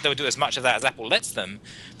out, and they'll do as much of that as Apple lets them,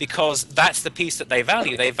 because that's the piece that they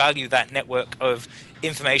value. They value that network of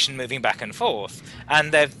information moving back and forth,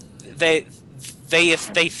 and they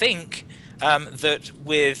think that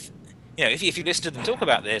with if you listen to them talk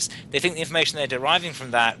about this, they think the information they're deriving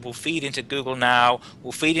from that will feed into Google Now,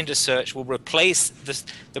 will feed into search, will replace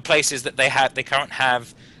the places that they currently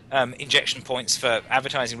have injection points for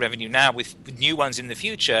advertising revenue now with new ones in the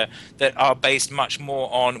future that are based much more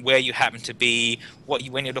on where you happen to be,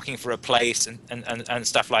 when you're looking for a place and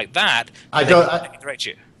stuff like that. I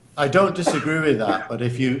don't disagree with that, but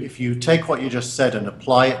if you take what you just said and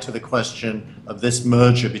apply it to the question of this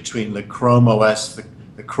merger between the Chrome OS,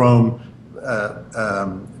 the Chrome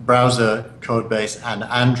browser code base, and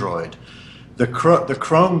Android, the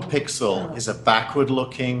Chrome Pixel is a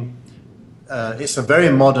backward-looking. It's a very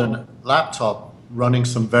modern laptop running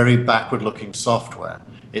some very backward-looking software.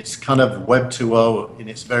 It's kind of Web 2.0 in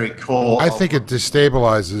its very core. I think it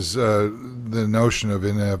destabilizes the notion of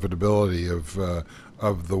inevitability of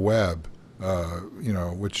the web,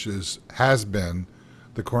 which has been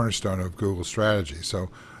the cornerstone of Google's strategy. So,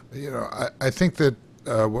 I think that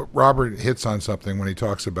what Robert hits on something when he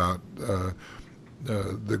talks about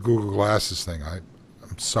the Google Glasses thing.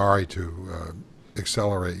 I'm sorry to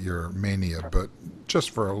accelerate your mania, but just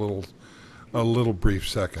for a little brief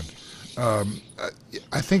second,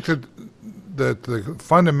 I think that the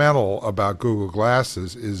fundamental about Google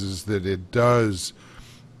Glasses is that it does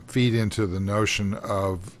feed into the notion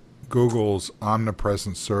of Google's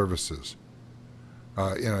omnipresent services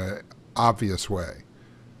in an obvious way.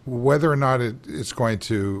 Whether or not it's going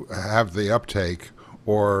to have the uptake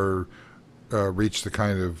or reach the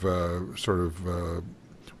kind of sort of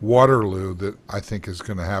Waterloo that I think is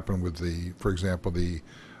going to happen with for example, the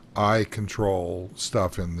eye control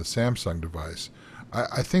stuff in the Samsung device.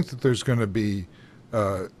 I think that there's going to be,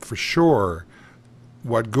 for sure,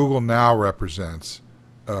 what Google Now represents,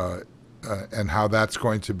 and how that's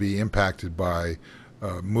going to be impacted by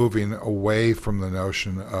moving away from the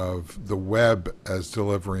notion of the web as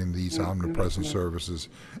delivering these omnipresent services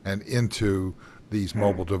and into these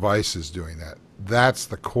mobile devices doing that. That's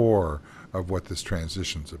the core of what this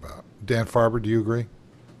transition's about. Dan Farber, do you agree?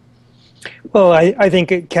 Well, I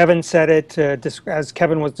think Kevin said it as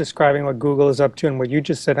Kevin was describing what Google is up to and what you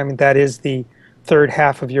just said. I mean, that is the third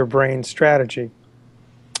half of your brain strategy.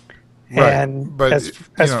 Right. And but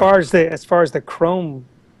as far as the Chrome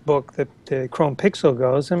book, the Chrome Pixel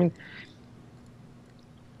goes, I mean,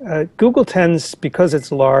 Google tends, because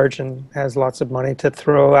it's large and has lots of money, to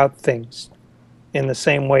throw out things in the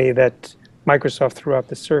same way that Microsoft threw out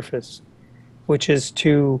the Surface, which is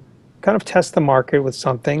to kind of test the market with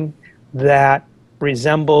something that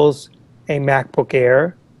resembles a MacBook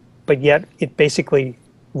Air, but yet it basically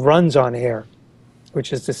runs on air,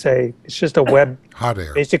 which is to say it's just a web, hot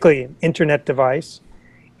air, basically an internet device.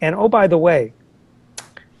 And oh, by the way,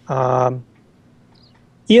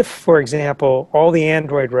 if, for example, all the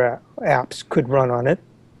Android apps could run on it,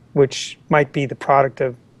 which might be the product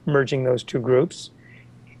of merging those two groups,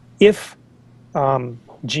 if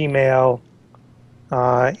Gmail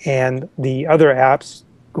and the other apps,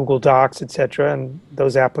 Google Docs, etc., and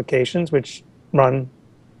those applications, which run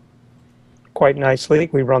quite nicely,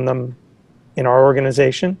 we run them in our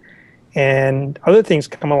organization, and other things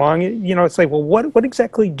come along, you know, it's like, well, what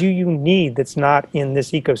exactly do you need that's not in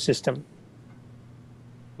this ecosystem?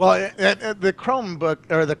 Well, the Chromebook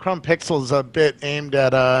or the Chrome Pixel is a bit aimed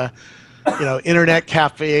at you know, internet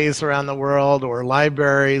cafes around the world or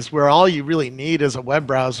libraries where all you really need is a web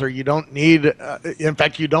browser. You don't need, in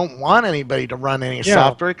fact, you don't want anybody to run any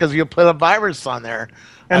software because you'll put a virus on there.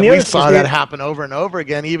 And we saw that happen over and over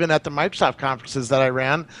again, even at the Microsoft conferences that I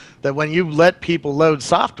ran, that when you let people load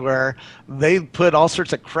software, they put all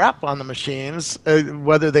sorts of crap on the machines,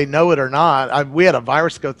 whether they know it or not. We had a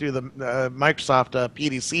virus go through the Microsoft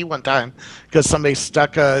PDC one time because somebody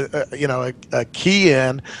stuck a key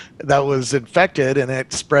in that was infected, and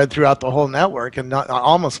it spread throughout the whole network and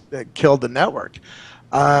almost killed the network.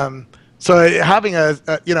 So having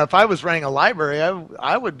you know, if I was running a library,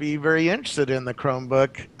 I would be very interested in the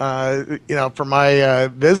Chromebook, you know, for my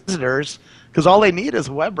visitors, because all they need is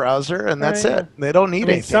a web browser, and that's it. They don't need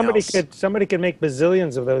anything else. Somebody could make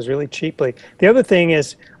bazillions of those really cheaply. The other thing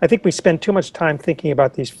is, I think we spend too much time thinking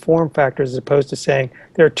about these form factors as opposed to saying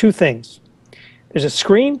there are two things. There's a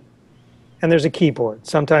screen, and there's a keyboard.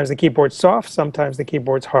 Sometimes the keyboard's soft, sometimes the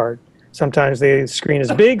keyboard's hard. Sometimes the screen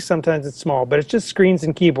is big, sometimes it's small, but it's just screens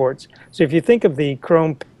and keyboards. So if you think of the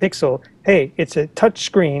Chrome Pixel, hey, it's a touch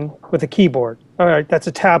screen with a keyboard. All right, that's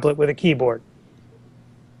a tablet with a keyboard.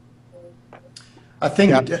 I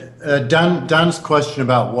think Dan's question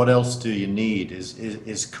about what else do you need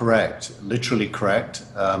is correct, literally correct,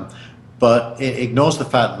 but it ignores the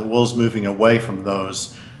fact that the world's moving away from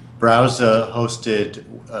those browser-hosted,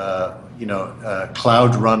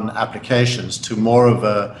 cloud-run applications to more of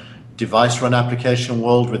a device-run application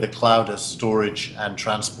world with the cloud as storage and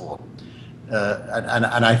transport.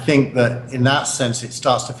 And I think that in that sense, it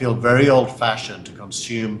starts to feel very old-fashioned to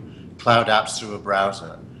consume cloud apps through a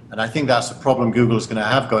browser. And I think that's a problem Google is going to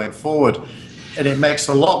have going forward. And it makes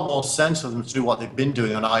a lot more sense for them to do what they've been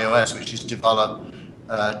doing on iOS, which is develop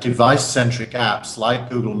device-centric apps like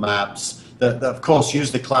Google Maps that, of course,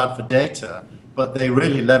 use the cloud for data, but they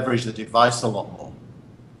really leverage the device a lot more.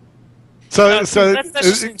 So that's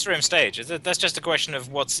just an interim stage. That's just a question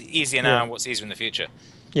of what's easier now and what's easier in the future.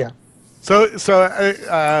 Yeah. So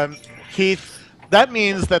Keith, that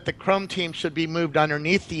means that the Chrome team should be moved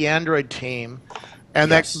underneath the Android team, and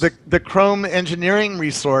that the Chrome engineering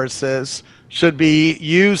resources should be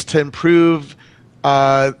used to improve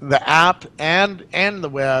the app and the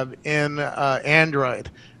web in Android.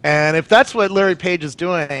 And if that's what Larry Page is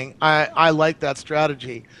doing, I like that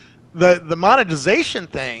strategy. The monetization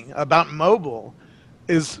thing about mobile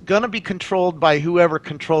is going to be controlled by whoever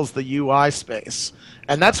controls the UI space.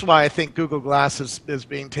 And that's why I think Google Glass is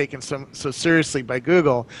being taken so seriously by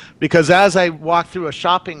Google, because as I walk through a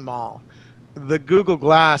shopping mall, the Google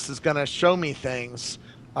Glass is going to show me things,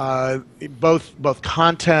 both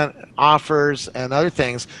content, offers, and other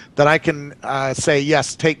things that I can say,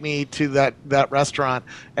 yes, take me to that restaurant,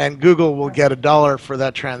 and Google will get $1 for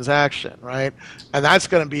that transaction, right? And that's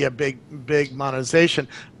going to be a big monetization.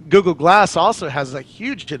 Google Glass also has a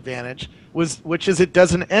huge advantage which is it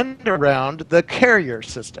doesn't end around the carrier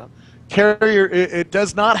system. Carrier, it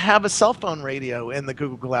does not have a cell phone radio in the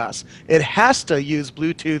Google Glass. It has to use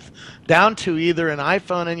Bluetooth down to either an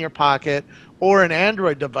iPhone in your pocket or an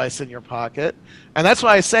Android device in your pocket. And that's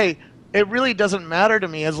why I say it really doesn't matter to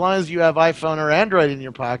me as long as you have iPhone or Android in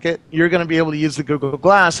your pocket. You're going to be able to use the Google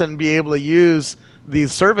Glass and be able to use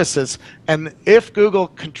these services. And if Google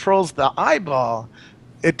controls the eyeball,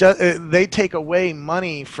 they take away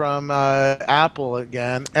money from Apple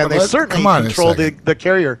again, and they certainly control the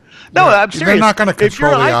carrier. No, I'm serious. They're not going to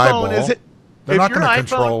control the eyeball. They're not going to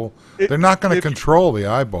control. They're not going to control the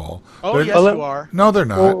eyeball. Oh, yes, you are. No, they're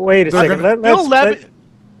not. Well, wait a second.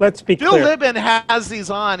 Let's be clear. Bill Libin has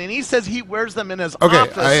these on, and he says he wears them in his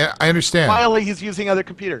office. I understand. While he's using other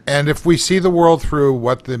computers. And if we see the world through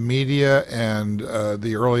what the media and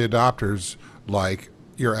the early adopters like,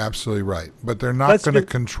 you're absolutely right. But they're not going to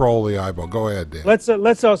control the eyeball. Go ahead, Dan.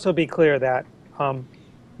 Let's also be clear that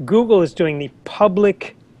Google is doing the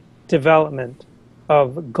public development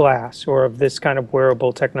of glass or of this kind of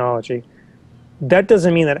wearable technology. That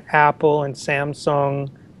doesn't mean that Apple and Samsung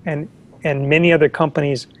and many other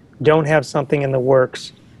companies don't have something in the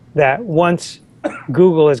works that once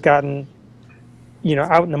Google has gotten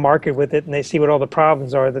out in the market with it and they see what all the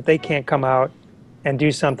problems are, that they can't come out and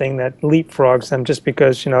do something that leapfrogs them just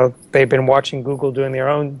because they've been watching Google doing their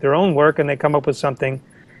own work and they come up with something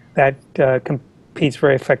that competes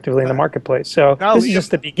very effectively in the marketplace. So this is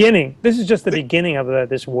just the beginning. This is just the beginning of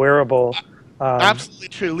this wearable. Absolutely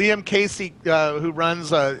true. Liam Casey, who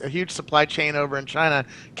runs a huge supply chain over in China,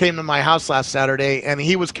 came to my house last Saturday, and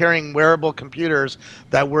he was carrying wearable computers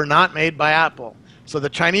that were not made by Apple. So the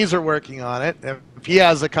Chinese are working on it. If he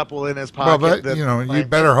has a couple in his pocket, you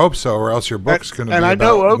better hope so, or else your book's going to be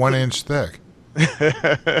about 1 inch thick.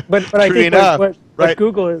 but I think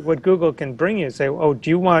what Google can bring you is say, oh,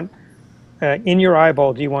 do you want in your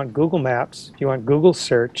eyeball? Do you want Google Maps? Do you want Google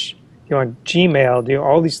Search? Do you want Gmail? Do you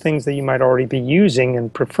all these things that you might already be using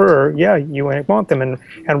and prefer? Yeah, you want them.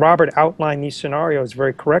 And Robert outlined these scenarios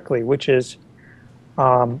very correctly, which is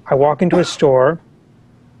I walk into a store.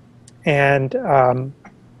 And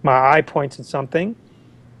my eye points at something.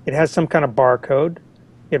 It has some kind of barcode.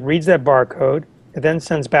 It reads that barcode. It then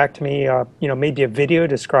sends back to me, maybe a video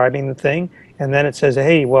describing the thing. And then it says,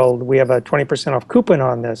 hey, well, we have a 20% off coupon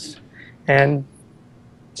on this. And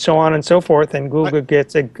so on and so forth. And Google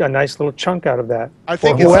gets a nice little chunk out of that. I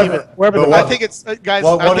think it's guys.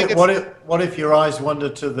 What if your eyes wander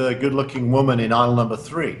to the good-looking woman in aisle number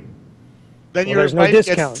 3? Then your wife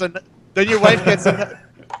gets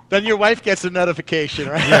Then your wife gets a notification,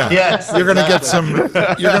 right? Yeah. Yes. You're gonna get some.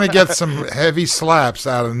 You're gonna get some heavy slaps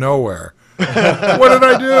out of nowhere. What did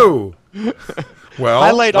I do?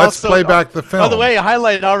 Well, let's play back the film. By the way,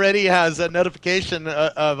 Highlight already has a notification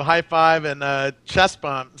of high five and chest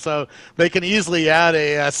bump, so they can easily add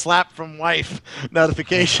a slap from wife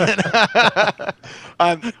notification.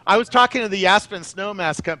 I was talking to the Aspen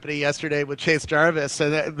Snowmass Company yesterday with Chase Jarvis,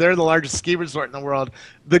 and they're the largest ski resort in the world.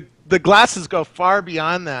 The glasses go far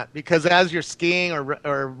beyond that because as you're skiing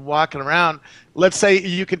or walking around, let's say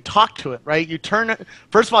you can talk to it, right?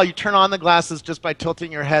 First of all, you turn on the glasses just by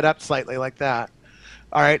tilting your head up slightly like that.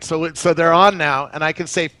 All right, so they're on now, and I can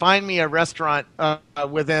say, find me a restaurant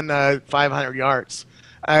within 500 yards.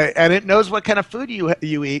 And it knows what kind of food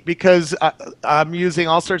you eat because I'm using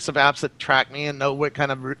all sorts of apps that track me and know what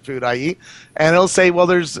kind of food I eat. And it'll say, well,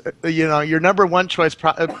 there's, your number one choice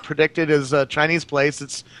predicted is a Chinese place.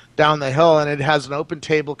 It's down the hill, and it has an open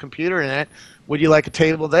table computer in it. Would you like a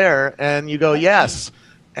table there? And you go, yes.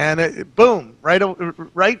 And boom, right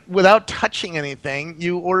without touching anything,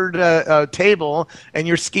 you ordered a table, and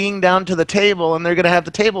you're skiing down to the table, and they're going to have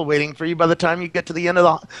the table waiting for you by the time you get to the end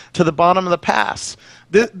of to the bottom of the pass.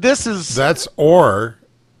 Or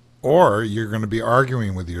you're going to be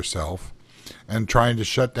arguing with yourself and trying to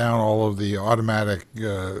shut down all of the automatic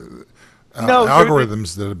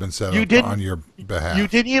algorithms that have been set up on your behalf. You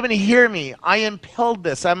didn't even hear me. I impelled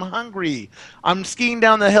this. I'm hungry. I'm skiing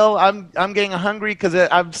down the hill. I'm getting hungry because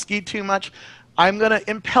I've skied too much. I'm going to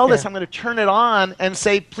impel this. I'm going to turn it on and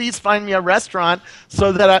say, please find me a restaurant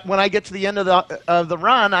so that when I get to the end of the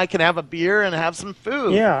run, I can have a beer and have some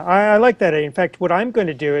food. Yeah, I like that. In fact, what I'm going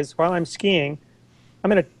to do is while I'm skiing, I'm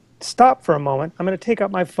going to stop for a moment. I'm going to take out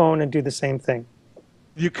my phone and do the same thing.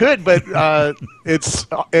 You could, but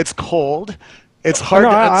it's cold. It's hard to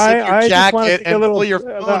unzip your jacket and pull your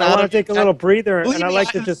phone out. I want to take a little breather, and I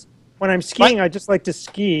like to just, when I'm skiing, I just like to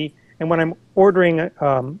ski. And when I'm ordering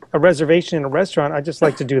a reservation in a restaurant, I just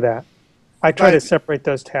like to do that. I try to separate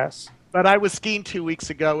those tasks. But I was skiing 2 weeks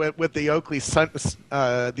ago with the Oakley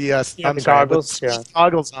the goggles, yeah.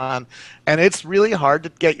 goggles on, and it's really hard to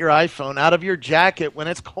get your iPhone out of your jacket when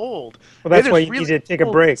it's cold. Well, that's It why is you really need to take a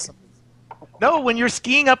cold. break. No, when you're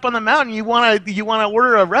skiing up on the mountain, you want to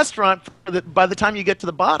order a restaurant by the time you get to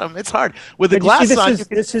the bottom. It's hard with the But you see, glass on.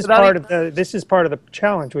 this is part of the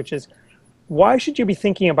challenge, which is why should you be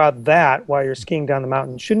thinking about that while you're skiing down the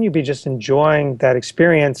mountain? Shouldn't you be just enjoying that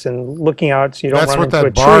experience and looking out so you don't That's run what into that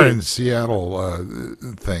a bar tree? in Seattle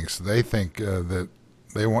thinks. They think that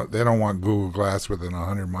they don't want Google Glass within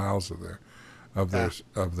 100 miles of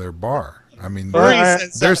their bar. I mean,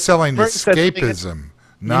 they're selling escapism.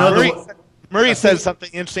 Murray says something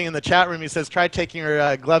interesting in the chat room. He says, try taking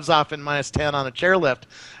your gloves off in -10 on a chairlift.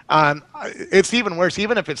 It's even worse.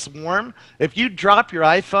 Even if it's warm, if you drop your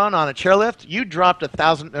iPhone on a chairlift, you dropped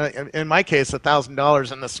in my case,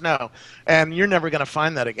 $1,000 in the snow, and you're never going to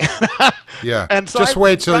find that again. Yeah. And so just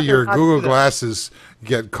wait till your not Google do that. glasses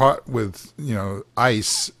get caught with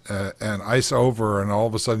ice and ice over, and all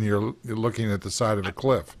of a sudden you're looking at the side of a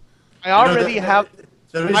cliff. I already have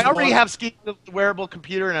There is I already one- have ski wearable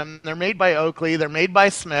computer, and they're made by Oakley. They're made by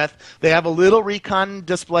Smith. They have a little recon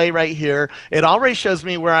display right here. It already shows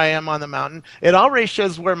me where I am on the mountain. It already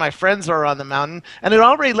shows where my friends are on the mountain, and it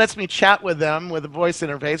already lets me chat with them with a voice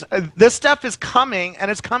interface. This stuff is coming,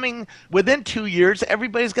 and it's coming within 2 years.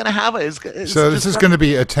 Everybody's going to have it. So this is going to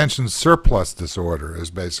be attention surplus disorder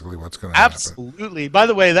is basically what's going to happen. Absolutely. By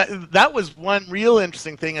the way, that was one real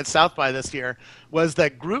interesting thing at South by this year, was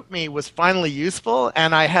that GroupMe was finally useful,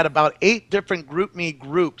 and I had about 8 different GroupMe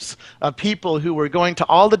groups of people who were going to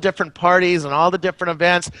all the different parties and all the different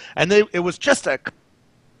events, and it was just a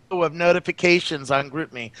of notifications on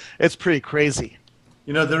GroupMe. It's pretty crazy.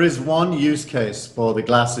 There is one use case for the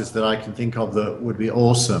glasses that I can think of that would be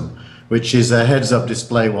awesome, which is a heads-up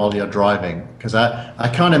display while you're driving. Because I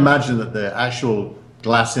can't imagine that the actual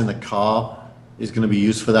glass in the car is going to be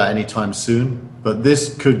used for that anytime soon. But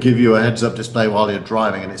this could give you a heads-up display while you're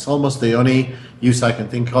driving, and it's almost the only use I can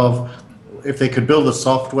think of. If they could build the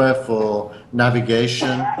software for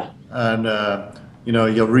navigation and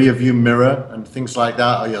your rear view mirror and things like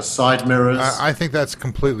that, or your side mirrors. I think that's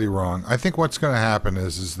completely wrong. I think what's going to happen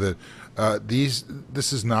is that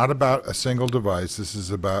this is not about a single device. This is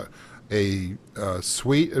about a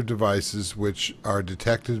suite of devices which are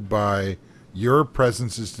detected by your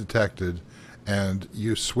presence is detected, and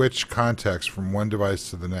you switch context from one device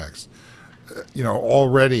to the next.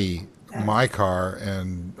 Already my car,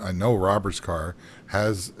 and I know Robert's car,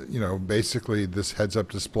 has basically this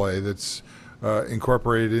heads-up display that's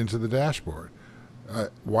incorporated into the dashboard.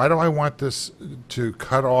 Why do I want this to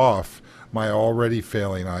cut off my already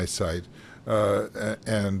failing eyesight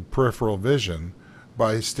and peripheral vision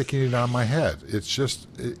by sticking it on my head?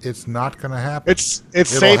 It's not going to happen. It's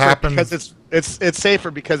safer because it's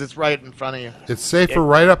safer because it's right in front of you. It's safer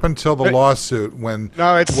right up until the lawsuit when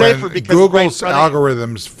safer because Google's it's right in front of you.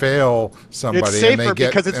 algorithms fail somebody It's safer and they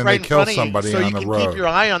because it's and right they in kill front of you, somebody so on you the can road. keep your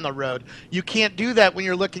eye on the road. You can't do that when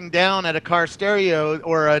you're looking down at a car stereo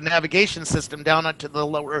or a navigation system down onto the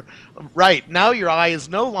lower right. Now your eye is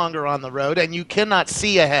no longer on the road, and you cannot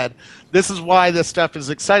see ahead. This is why this stuff is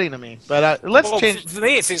exciting to me. But let's change. For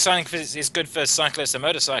me, it's exciting because it's good for cyclists and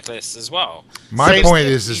motorcyclists as well. My point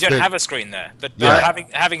is you don't that have a screen there, but Yeah.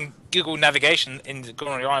 having Google navigation in the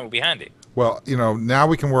corner of your eye will be handy. well, now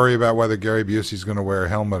we can worry about whether Gary Busey's going to wear a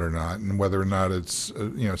helmet or not, and whether or not it's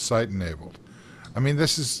sight enabled. I mean,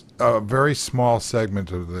 this is a very small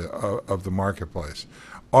segment of the marketplace.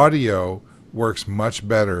 Audio works much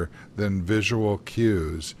better than visual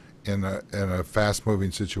cues in a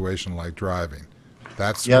fast-moving situation like driving.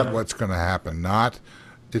 That's what's going to happen.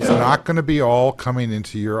 It's not going to be all coming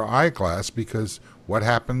into your eyeglass, because what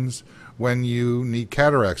happens when you need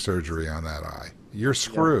cataract surgery on that eye? You're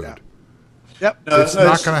screwed. Yep. It's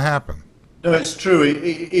not going to happen. No, it's true.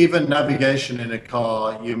 Even navigation in a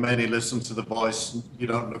car, you mainly listen to the voice. You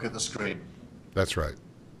don't look at the screen. That's right.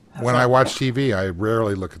 When I watch TV, I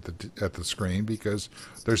rarely look at the screen because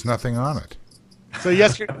there's nothing on it. So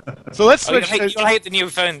so let's You'll switch. hate the new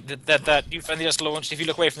phone that new phone they just launched. If you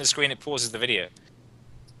look away from the screen, it pauses the video.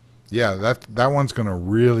 Yeah, that one's going to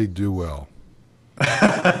really do well.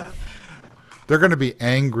 They're going to be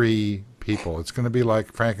angry people. It's going to be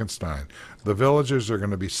like Frankenstein. The villagers are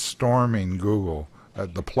going to be storming Google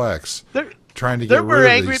at the Plex, trying to get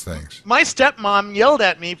rid of these things. My stepmom yelled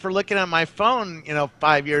at me for looking at my phone,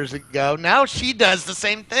 5 years ago. Now she does the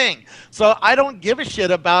same thing. So I don't give a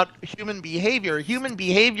shit about human behavior. Human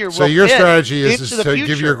behavior will So your fit strategy is into the to give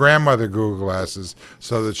future. your grandmother Google glasses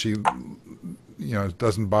so that she,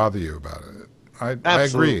 doesn't bother you about it. I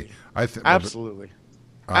agree. Absolutely.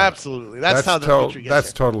 Absolutely. That's how the future gets That's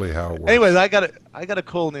here. totally how it works. Anyways, I got a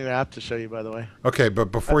cool new app to show you, by the way. Okay,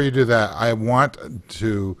 but before you do that, I want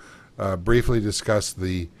to briefly discuss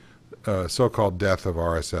the so-called death of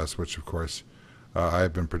RSS, which, of course, I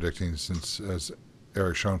have been predicting since, as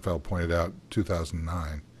Eric Schoenfeld pointed out,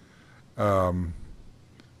 2009.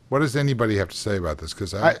 What does anybody have to say about this?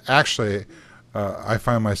 Because I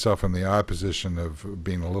find myself in the odd position of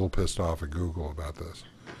being a little pissed off at Google about this.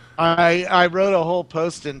 I wrote a whole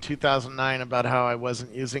post in 2009 about how I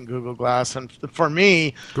wasn't using Google Glass, and for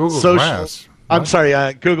me, Google Glass? I'm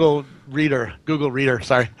sorry, Google Reader.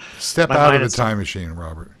 Sorry. Step out of the time machine,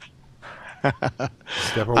 Robert.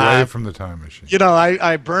 Step away from the time machine. You know,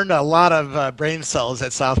 I burned a lot of brain cells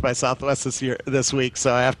at South by Southwest this week,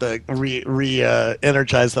 so I have to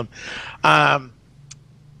energize them.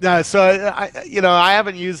 So I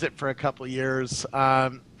haven't used it for a couple of years.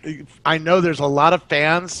 I know there's a lot of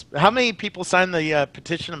fans. How many people signed the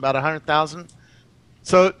petition? About 100,000.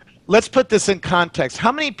 So let's put this in context.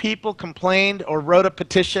 How many people complained or wrote a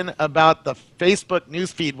petition about the Facebook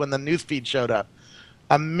newsfeed when the newsfeed showed up?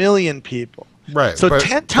 1 million people. Right. So but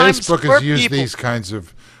 10 times Facebook more has used people. these kinds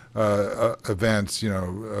of events,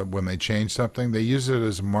 when they change something, they use it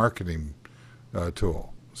as a marketing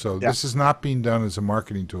tool. So this is not being done as a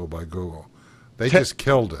marketing tool by Google. They just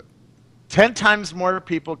killed it. 10 times more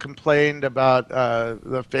people complained about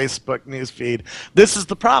the Facebook newsfeed. This is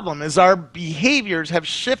the problem, is our behaviors have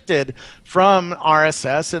shifted from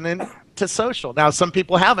RSS and into social. Now, some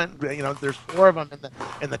people haven't. There's 4 of them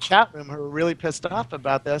in the chat room who are really pissed off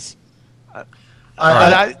about this.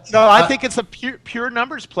 I think it's a pure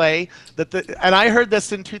numbers play. And I heard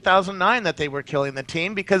this in 2009 that they were killing the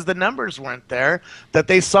team because the numbers weren't there. That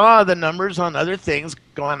they saw the numbers on other things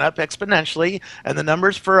going up exponentially, and the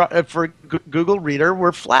numbers for Google Reader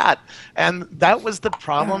were flat. And that was the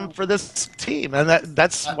problem for this team. And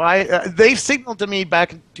that's why they signaled to me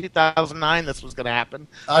back in 2009 this was going to happen.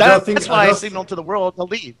 That's why I signaled to the world to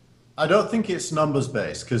leave. I don't think it's numbers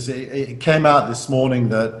based because it came out this morning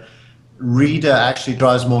that Reader actually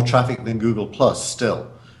drives more traffic than Google Plus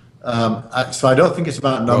still. So I don't think it's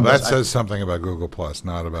about numbers. Well, that says something about Google Plus,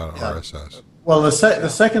 not about RSS. Well, the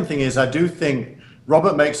second thing is I do think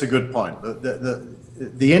Robert makes a good point.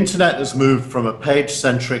 The internet has moved from a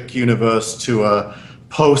page-centric universe to a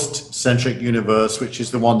post-centric universe, which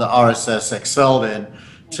is the one that RSS excelled in,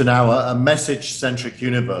 to now a message-centric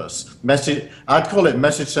universe. I'd call it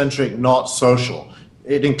message-centric, not social.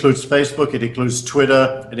 It includes Facebook, it includes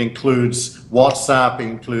Twitter, it includes WhatsApp, it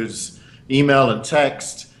includes email and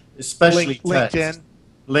text, especially text.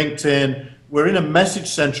 LinkedIn. We're in a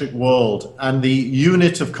message-centric world, and the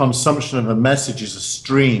unit of consumption of a message is a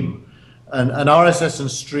stream. And RSS and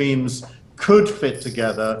streams could fit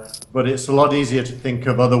together, but it's a lot easier to think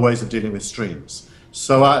of other ways of dealing with streams.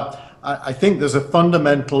 So I think there's a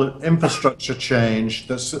fundamental infrastructure change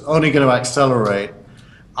that's only going to accelerate.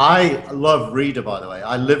 I love Reader, by the way.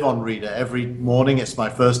 I live on Reader every morning. It's my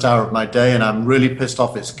first hour of my day, and I'm really pissed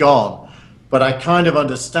off it's gone. But I kind of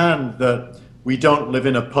understand that we don't live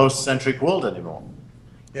in a post-centric world anymore.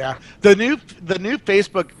 Yeah, the new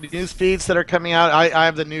Facebook news feeds that are coming out. I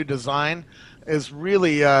have the new design, is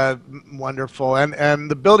really wonderful, and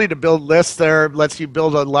the ability to build lists there lets you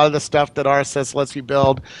build a lot of the stuff that RSS lets you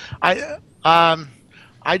build. I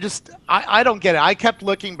don't get it. I kept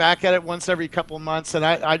looking back at it once every couple of months, and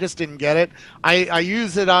I just didn't get it. I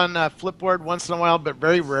use it on Flipboard once in a while, but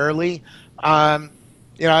very rarely.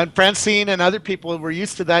 And Francine and other people were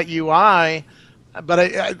used to that UI,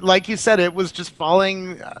 but like you said, it was just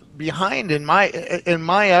falling behind in my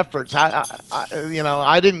efforts.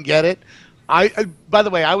 I didn't get it. By the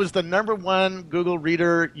way, I was the #1 Google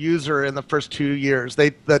Reader user in the first 2 years.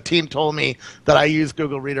 The team told me that I use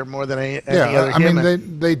Google Reader more than any other human. I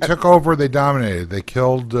mean, they took over. They dominated. They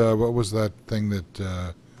killed. What was that thing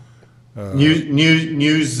that? Newsgator.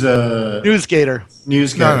 No.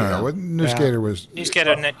 Newsgator was.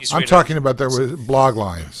 Newsgater and NetNewsReader. I'm talking about there was blog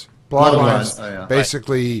lines. Blog lines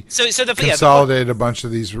basically consolidated a bunch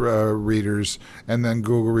of these readers, and then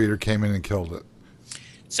Google Reader came in and killed it.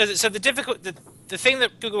 So the thing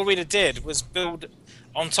that Google Reader did was build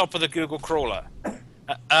on top of the Google crawler,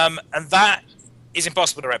 and that is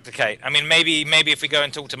impossible to replicate. I mean, maybe if we go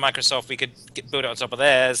and talk to Microsoft, we could build it on top of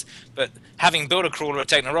theirs. But having built a crawler at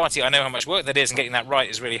Technorati, I know how much work that is, and getting that right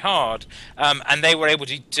is really hard. And they were able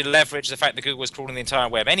to leverage the fact that Google was crawling the entire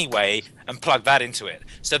web anyway and plug that into it.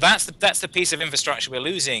 So that's the piece of infrastructure we're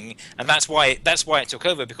losing, and that's why it took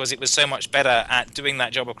over, because it was so much better at doing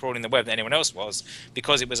that job of crawling the web than anyone else was,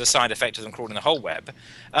 because it was a side effect of them crawling the whole web.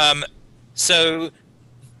 And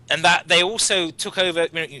that they also took over.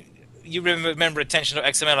 you remember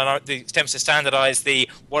attention.xml and the attempts to standardize the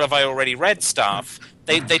what have I already read stuff.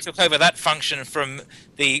 They took over that function from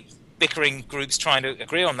the bickering groups trying to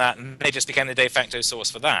agree on that, and they just became the de facto source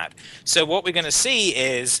for that. So what we're going to see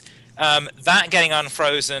is that getting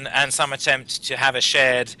unfrozen and some attempt to have a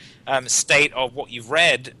shared state of what you've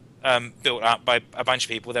read built up by a bunch of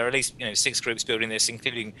people. There are at least 6 groups building this,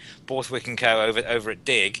 including Borthwick and Co. over at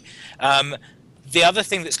Dig. The other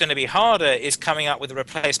thing that's going to be harder is coming up with a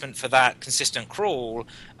replacement for that consistent crawl,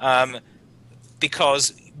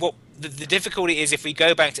 because what the difficulty is, if we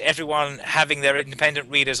go back to everyone having their independent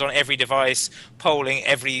readers on every device, polling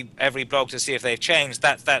every blog to see if they've changed,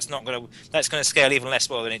 that's going to scale even less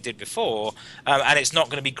well than it did before, and it's not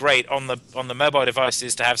going to be great on the mobile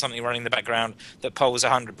devices to have something running in the background that polls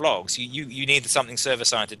 100 blogs. You need something server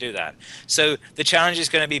side to do that. So the challenge is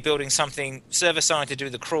going to be building something server side to do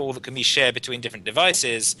the crawl that can be shared between different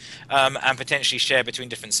devices, and potentially shared between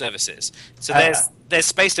different services. So there's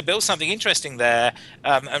space to build something interesting there,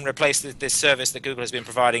 and replace this service that Google has been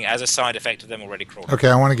providing as a side effect of them already crawling. Okay,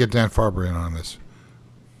 I want to get Dan Farber in on this.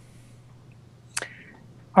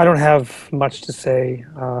 I don't have much to say.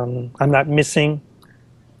 I'm not missing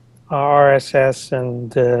RSS,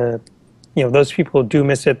 and those people do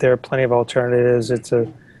miss it. There are plenty of alternatives. It's a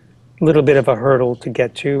little bit of a hurdle to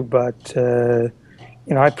get to, but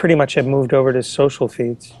I pretty much have moved over to social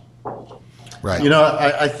feeds. Right.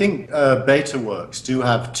 I think BetaWorks do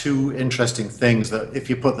have 2 interesting things that, if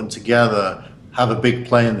you put them together, have a big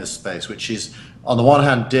play in this space, which is, on the one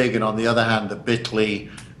hand, Dig, and on the other hand, the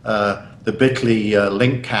Bitly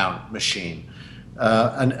link count machine.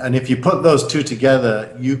 And if you put those 2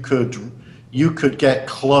 together, you could get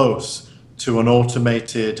close to an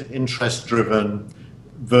automated, interest-driven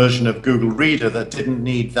version of Google Reader that didn't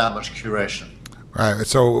need that much curation. Right.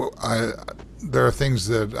 So there are things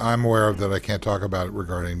that I'm aware of that I can't talk about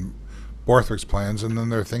regarding Borthwick's plans, and then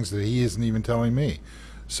there are things that he isn't even telling me.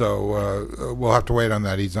 So we'll have to wait on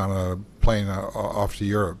that. He's on a plane off to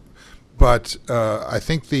Europe. But I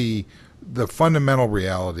think the fundamental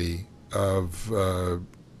reality of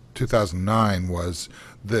 2009 was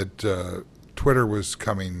that Twitter was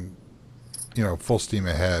coming, full steam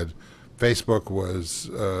ahead. Facebook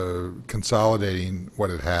was consolidating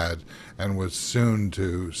what it had and was soon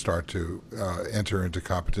to start to enter into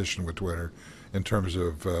competition with Twitter in terms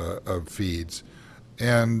of feeds,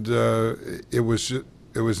 and it was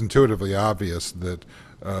intuitively obvious that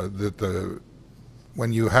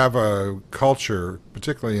when you have a culture,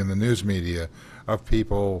 particularly in the news media, of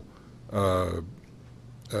people, of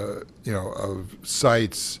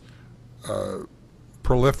sites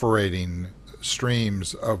proliferating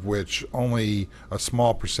streams of which only a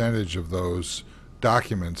small percentage of those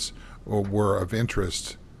documents were of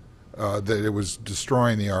interest, that it was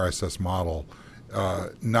destroying the RSS model,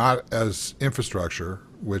 not as infrastructure,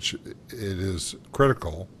 which it is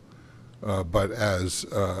critical, but as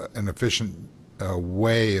an efficient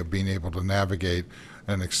way of being able to navigate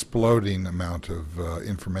an exploding amount of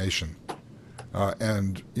information.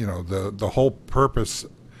 And the whole purpose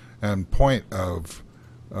and point of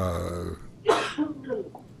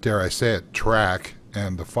dare I say it, track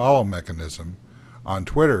and the follow mechanism on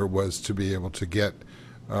Twitter was to be able to get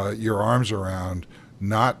your arms around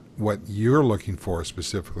not what you're looking for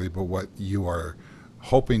specifically, but what you are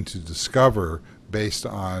hoping to discover based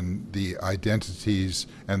on the identities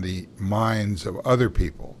and the minds of other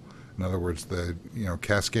people. In other words, the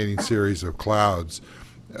cascading series of clouds,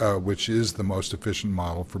 which is the most efficient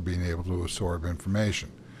model for being able to absorb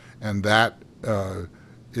information. And that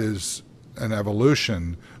is an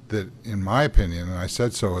evolution that, in my opinion, and I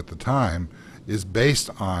said so at the time, is based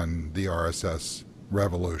on the RSS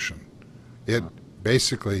revolution. It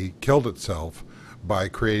basically killed itself by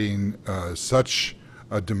creating such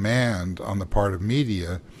a demand on the part of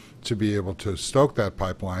media to be able to stoke that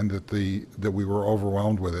pipeline that we were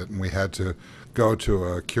overwhelmed with it, and we had to go to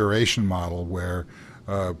a curation model where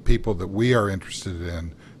people that we are interested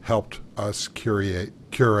in helped us curate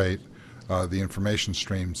the information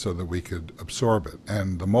stream so that we could absorb it.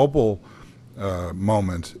 And the mobile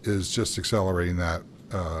moment is just accelerating that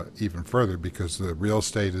even further, because the real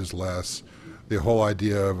estate is less. The whole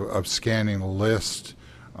idea of scanning a list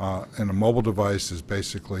in a mobile device is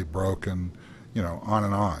basically broken, on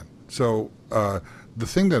and on. So the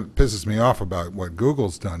thing that pisses me off about what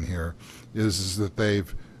Google's done here is that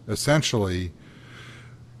they've essentially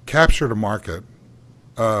captured a market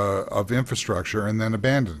of infrastructure and then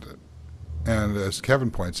abandoned it. And as Kevin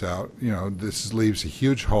points out, this leaves a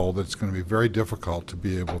huge hole that's going to be very difficult to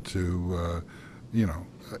be able to,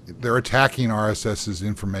 they're attacking RSS's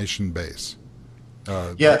information base.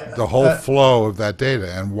 Yeah, the whole flow of that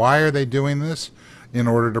data. And why are they doing this? In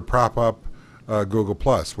order to prop up Google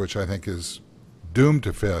Plus, which I think is doomed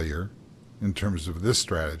to failure in terms of this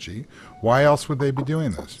strategy. Why else would they be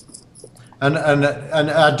doing this? and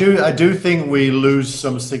I do think we lose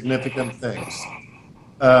some significant things.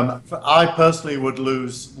 I personally would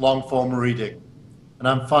lose long form reading, and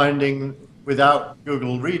I'm finding without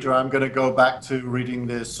Google Reader, I'm going to go back to reading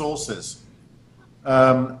the sources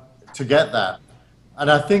to get that. And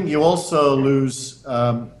I think you also lose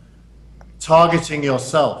targeting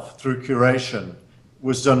yourself through curation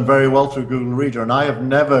was done very well through Google Reader, and I have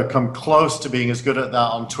never come close to being as good at that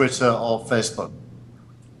on Twitter or Facebook.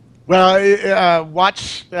 Well,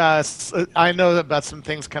 I know about some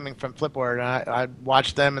things coming from Flipboard. I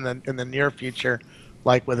watch them in the near future,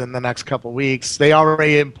 like within the next couple weeks. They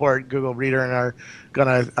already import Google Reader and are going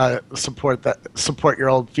to support your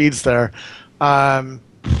old feeds there.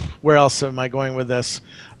 Where else am I going with this?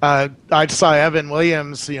 I saw Evan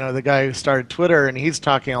Williams, the guy who started Twitter, and he's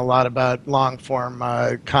talking a lot about long form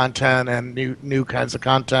content and new kinds of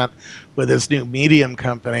content with his new Medium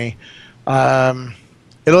company.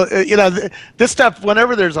 This stuff.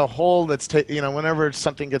 Whenever there's a hole whenever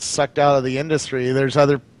something gets sucked out of the industry, there's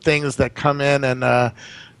other things that come in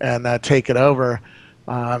and take it over.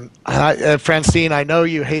 Francine, I know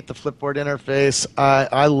you hate the Flipboard interface.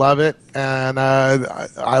 I love it, and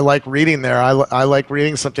I like reading there. I like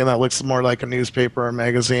reading something that looks more like a newspaper or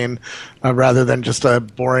magazine rather than just a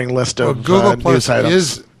boring list of news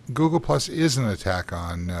items. Google Plus is an attack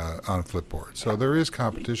on Flipboard, so there is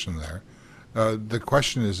competition there. The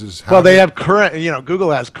question is how... Well, they have Current.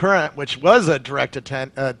 Google has Current, which was a direct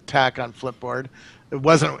attack on Flipboard. It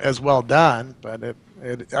wasn't as well done, but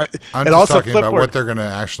I'm just talking about what they're going to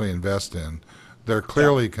actually invest in. They're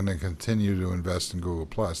clearly going to continue to invest in Google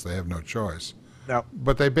Plus. They have no choice. No.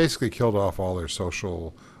 But they basically killed off all their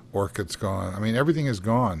social. Orchid's gone. I mean, everything is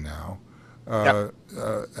gone now,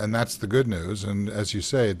 and that's the good news. And as you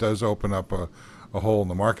say, it does open up a hole in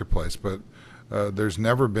the marketplace. But there's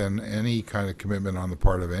never been any kind of commitment on the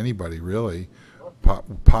part of anybody, really,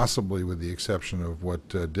 possibly with the exception of what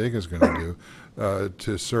Dig is going to do.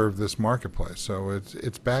 To serve this marketplace, so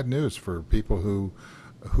it's bad news for people who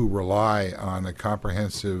rely on a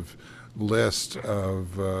comprehensive list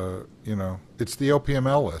of it's the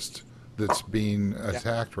OPML list that's being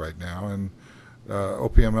attacked right now, and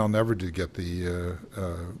OPML never did get the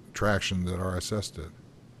traction that RSS did.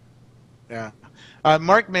 Yeah,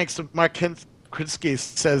 Mark Krinsky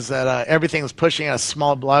says that everything's pushing us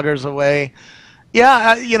small bloggers away.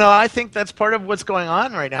 Yeah, I think that's part of what's going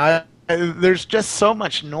on right now. There's just so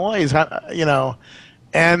much noise,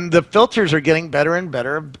 and the filters are getting better and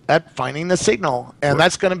better at finding the signal. And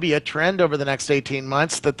that's going to be a trend over the next 18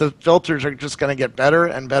 months, that the filters are just going to get better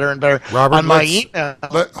and better and better. Robert, on my email.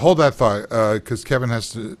 Hold that thought, because Kevin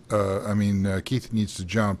has to, Keith needs to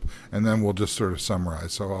jump, and then we'll just sort of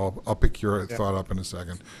summarize. So I'll pick your thought up in a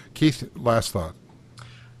second. Keith, last thought.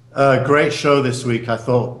 Great show this week. I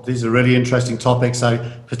thought these are really interesting topics. I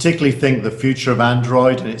particularly think the future of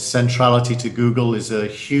Android and its centrality to Google is a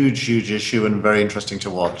huge, huge issue and very interesting to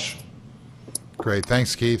watch. Great.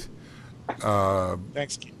 Thanks, Keith.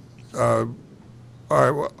 Thanks, Keith. All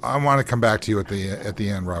right. Well, I want to come back to you at the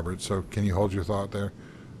end, Robert. So can you hold your thought there?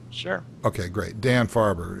 Sure. Okay, great. Dan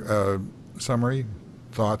Farber, summary,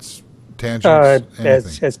 thoughts, tangents,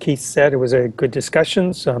 anything? As Keith said, it was a good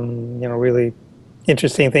discussion. Some, really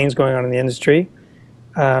interesting things going on in the industry,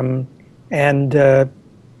 and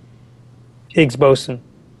Higgs boson.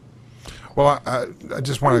 Well, I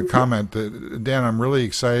just want to comment that, Dan, I'm really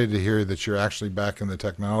excited to hear that you're actually back in the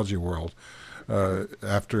technology world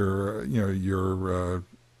after your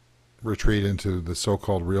retreat into the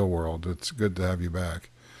so-called real world. It's good to have you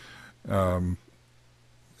back.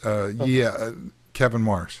 Kevin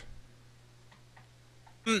Marks.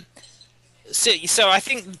 So I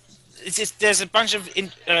think there's a bunch of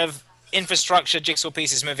infrastructure jigsaw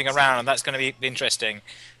pieces moving around, and that's going to be interesting.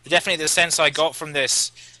 But definitely the sense I got from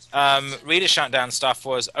this reader shutdown stuff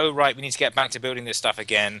was, oh, right, we need to get back to building this stuff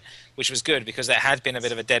again, which was good because there had been a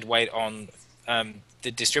bit of a dead weight on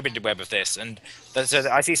the distributed web of this, and so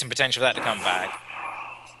I see some potential for that to come back.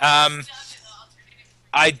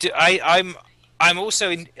 I'm also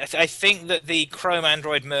I think that the Chrome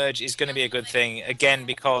Android merge is going to be a good thing, again,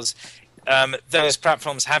 because those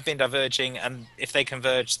platforms have been diverging, and if they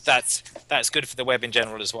converge, that's good for the web in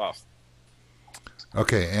general as well.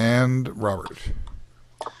 Okay, and Robert.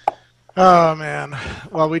 Oh man,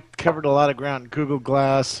 well, we covered a lot of ground. Google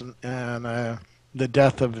Glass and the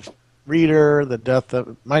death of Reader, the death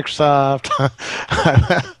of Microsoft.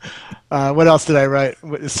 What else did I write?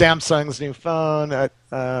 Samsung's new phone.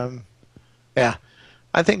 Yeah,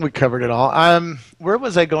 I think we covered it all. Where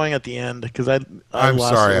was I going at the end? Because I I'm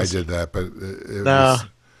lost sorry I this. did that, but it No,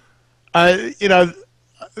 was. you know,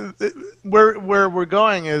 where we're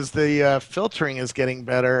going is the filtering is getting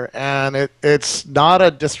better, and it's not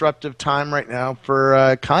a disruptive time right now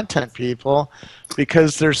for content people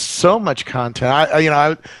because there's so much content.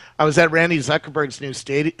 I was at Randy Zuckerberg's new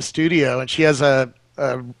studio, and she has a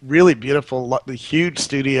really beautiful, huge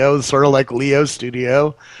studio, sort of like Leo's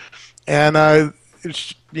studio, and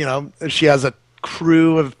she has a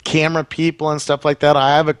crew of camera people and stuff like that.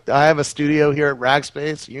 I have a studio here at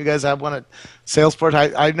Rackspace. You guys have one at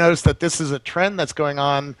Salesforce. I noticed that this is a trend that's going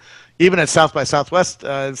on, even at South by Southwest.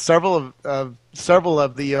 Several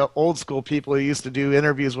of the old school people who used to do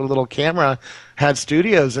interviews with a little camera had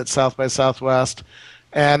studios at South by Southwest,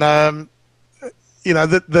 and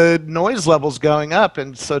the noise level's going up,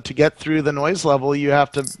 and so to get through the noise level, you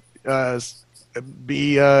have to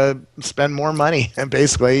be spend more money, and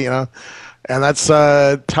basically, and that's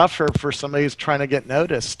tougher for somebody who's trying to get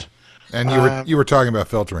noticed. And you were talking about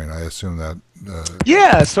filtering. I assume that.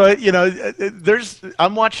 Yeah, so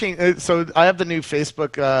I'm watching. So I have the new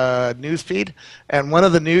Facebook news feed, and one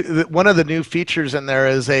of the new features in there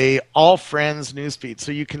is a all friends news feed.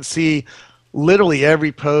 So you can see literally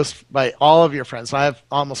every post by all of your friends. I have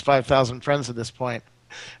almost 5,000 friends at this point,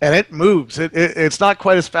 and it moves. It's not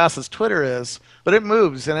quite as fast as Twitter is, but it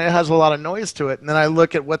moves, and it has a lot of noise to it. And then I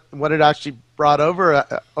look at what it actually brought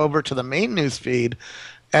over to the main news feed,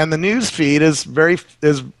 and the news feed is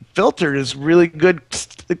filtered, is really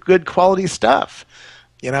good quality stuff.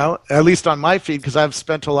 At least on my feed, because I've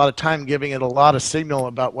spent a lot of time giving it a lot of signal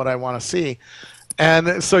about what I want to see.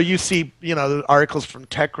 And so you see, the articles from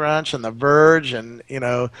TechCrunch and The Verge, and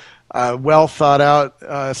well thought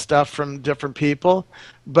out stuff from different people,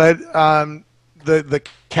 but the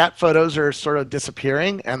cat photos are sort of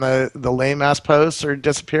disappearing, and the lame ass posts are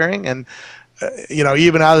disappearing, and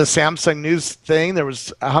even out of the Samsung news thing, there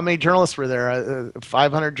was how many journalists were there?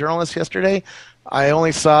 500 journalists yesterday. I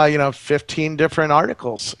only saw 15 different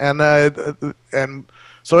articles, and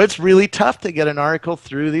so it's really tough to get an article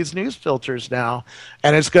through these news filters now,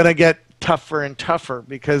 and it's going to get tougher and tougher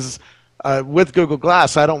because with Google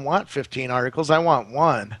Glass, I don't want 15 articles. I want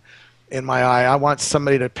one in my eye. I want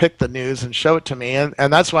somebody to pick the news and show it to me, and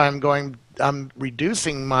that's why I'm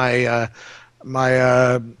reducing my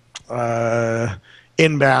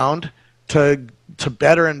inbound to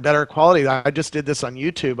better and better quality. I just did this on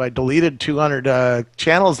YouTube. I deleted 200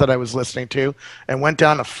 channels that I was listening to and went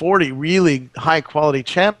down to 40 really high quality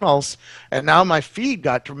channels, and now my feed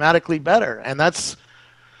got dramatically better. And that's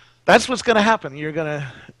what's going to happen. You're going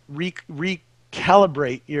to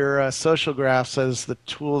recalibrate your social graphs as the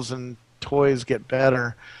tools and toys get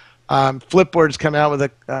better. Flipboard's come out with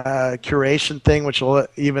a curation thing, which will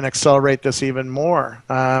even accelerate this even more.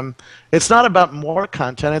 It's not about more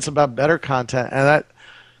content; it's about better content, and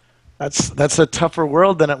that's a tougher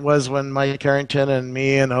world than it was when Mike Harrington and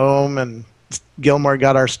me and Ohm and Gillmor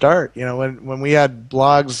got our start. When we had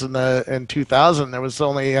blogs in 2000, there was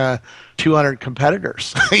only 200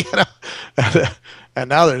 competitors, and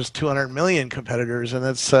now there's 200 million competitors, and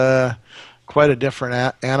it's quite a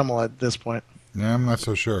different animal at this point. Yeah, I'm not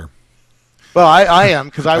so sure. Well, I am,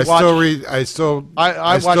 because I watch. I still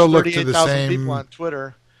look to the same people on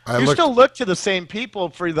Twitter. Still look to the same people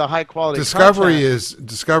for the high quality discovery content.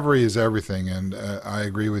 Discovery is everything, and I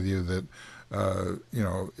agree with you that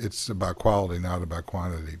it's about quality, not about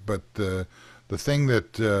quantity. But the thing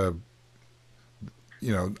that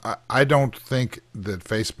I don't think that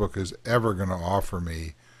Facebook is ever going to offer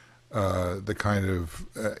me the kind of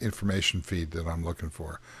information feed that I'm looking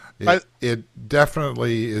for. It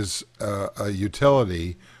definitely is a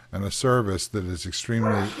utility and a service that is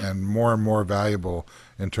extremely and more valuable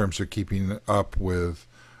in terms of keeping up with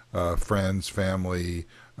friends, family,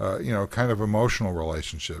 kind of emotional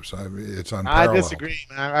relationships. It's unparalleled. I disagree,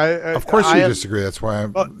 man. Of course you disagree. That's why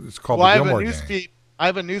it's called the Gillmor Gang. I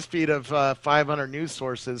have a news feed of 500 news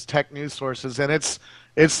sources, tech news sources, and it's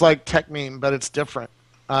like Tech Meme, but it's different.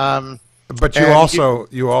 But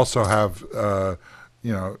you also have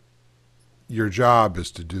your job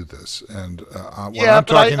is to do this, and what I'm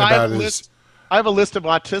talking about is I have a list of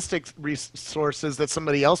autistic resources that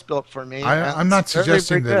somebody else built for me. I'm not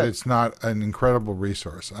suggesting that it's not an incredible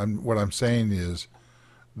resource. What I'm saying is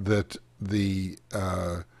that the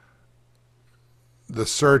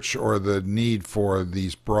search or the need for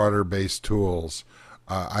these broader based tools,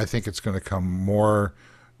 I think it's going to come more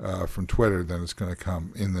from Twitter than it's going to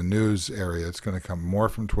come in the news area. It's going to come more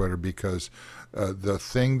from Twitter because the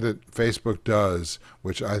thing that Facebook does,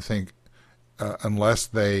 which I think unless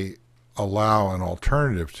they allow an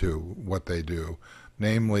alternative to what they do,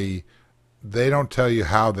 namely, they don't tell you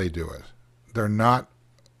how they do it. They're not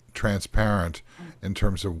transparent in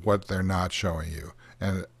terms of what they're not showing you.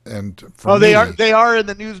 And for they me, they are in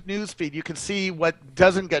the news feed. You can see what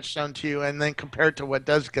doesn't get shown to you, and then compared to what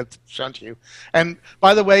does get shown to you. And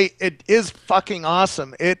by the way, it is fucking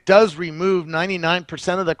awesome. It does remove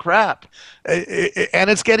 99% of the crap, and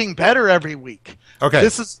it's getting better every week. okay,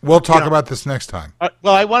 we'll talk about this next time.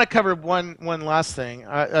 Well, I want to cover one last thing,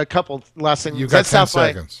 a couple last things. You've got 10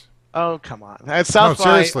 seconds. Oh, come on. At South No,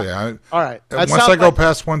 seriously. All right. Once I go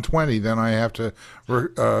past 120, then I have to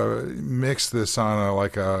mix this on a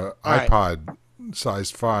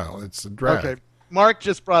iPod-sized file. It's a drag. Okay. Mark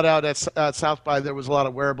just brought out at South by there was a lot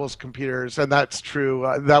of wearables computers, and that's true.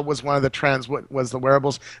 That was one of the trends, was the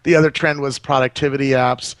wearables. The other trend was productivity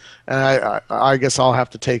apps, and I guess I'll have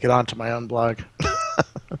to take it onto my own blog.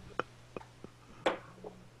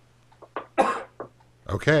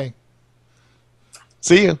 Okay.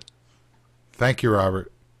 See you. Thank you,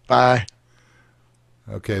 Robert. Bye.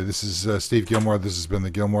 Okay, this is Steve Gillmor. This has been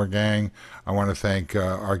the Gillmor Gang. I want to thank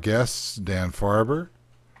our guests, Dan Farber.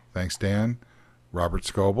 Thanks, Dan. Robert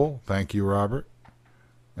Scoble. Thank you, Robert.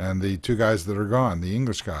 And the two guys that are gone, the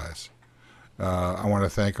English guys. I want to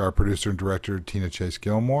thank our producer and director, Tina Chase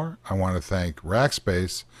Gillmor. I want to thank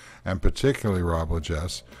Rackspace, and particularly Rob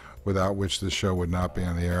Legess, without which this show would not be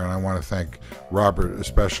on the air. And I want to thank Robert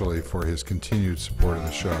especially for his continued support of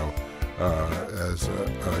the show as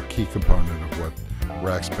a key component of what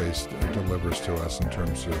Rackspace delivers to us in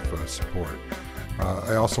terms of support.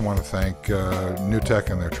 I also want to thank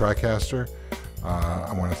NewTek and their TriCaster.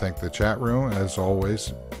 I want to thank the chat room, as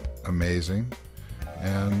always, amazing.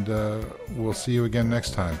 And we'll see you again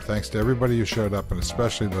next time. Thanks to everybody who showed up, and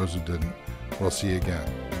especially those who didn't. We'll see you again.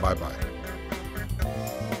 Bye-bye.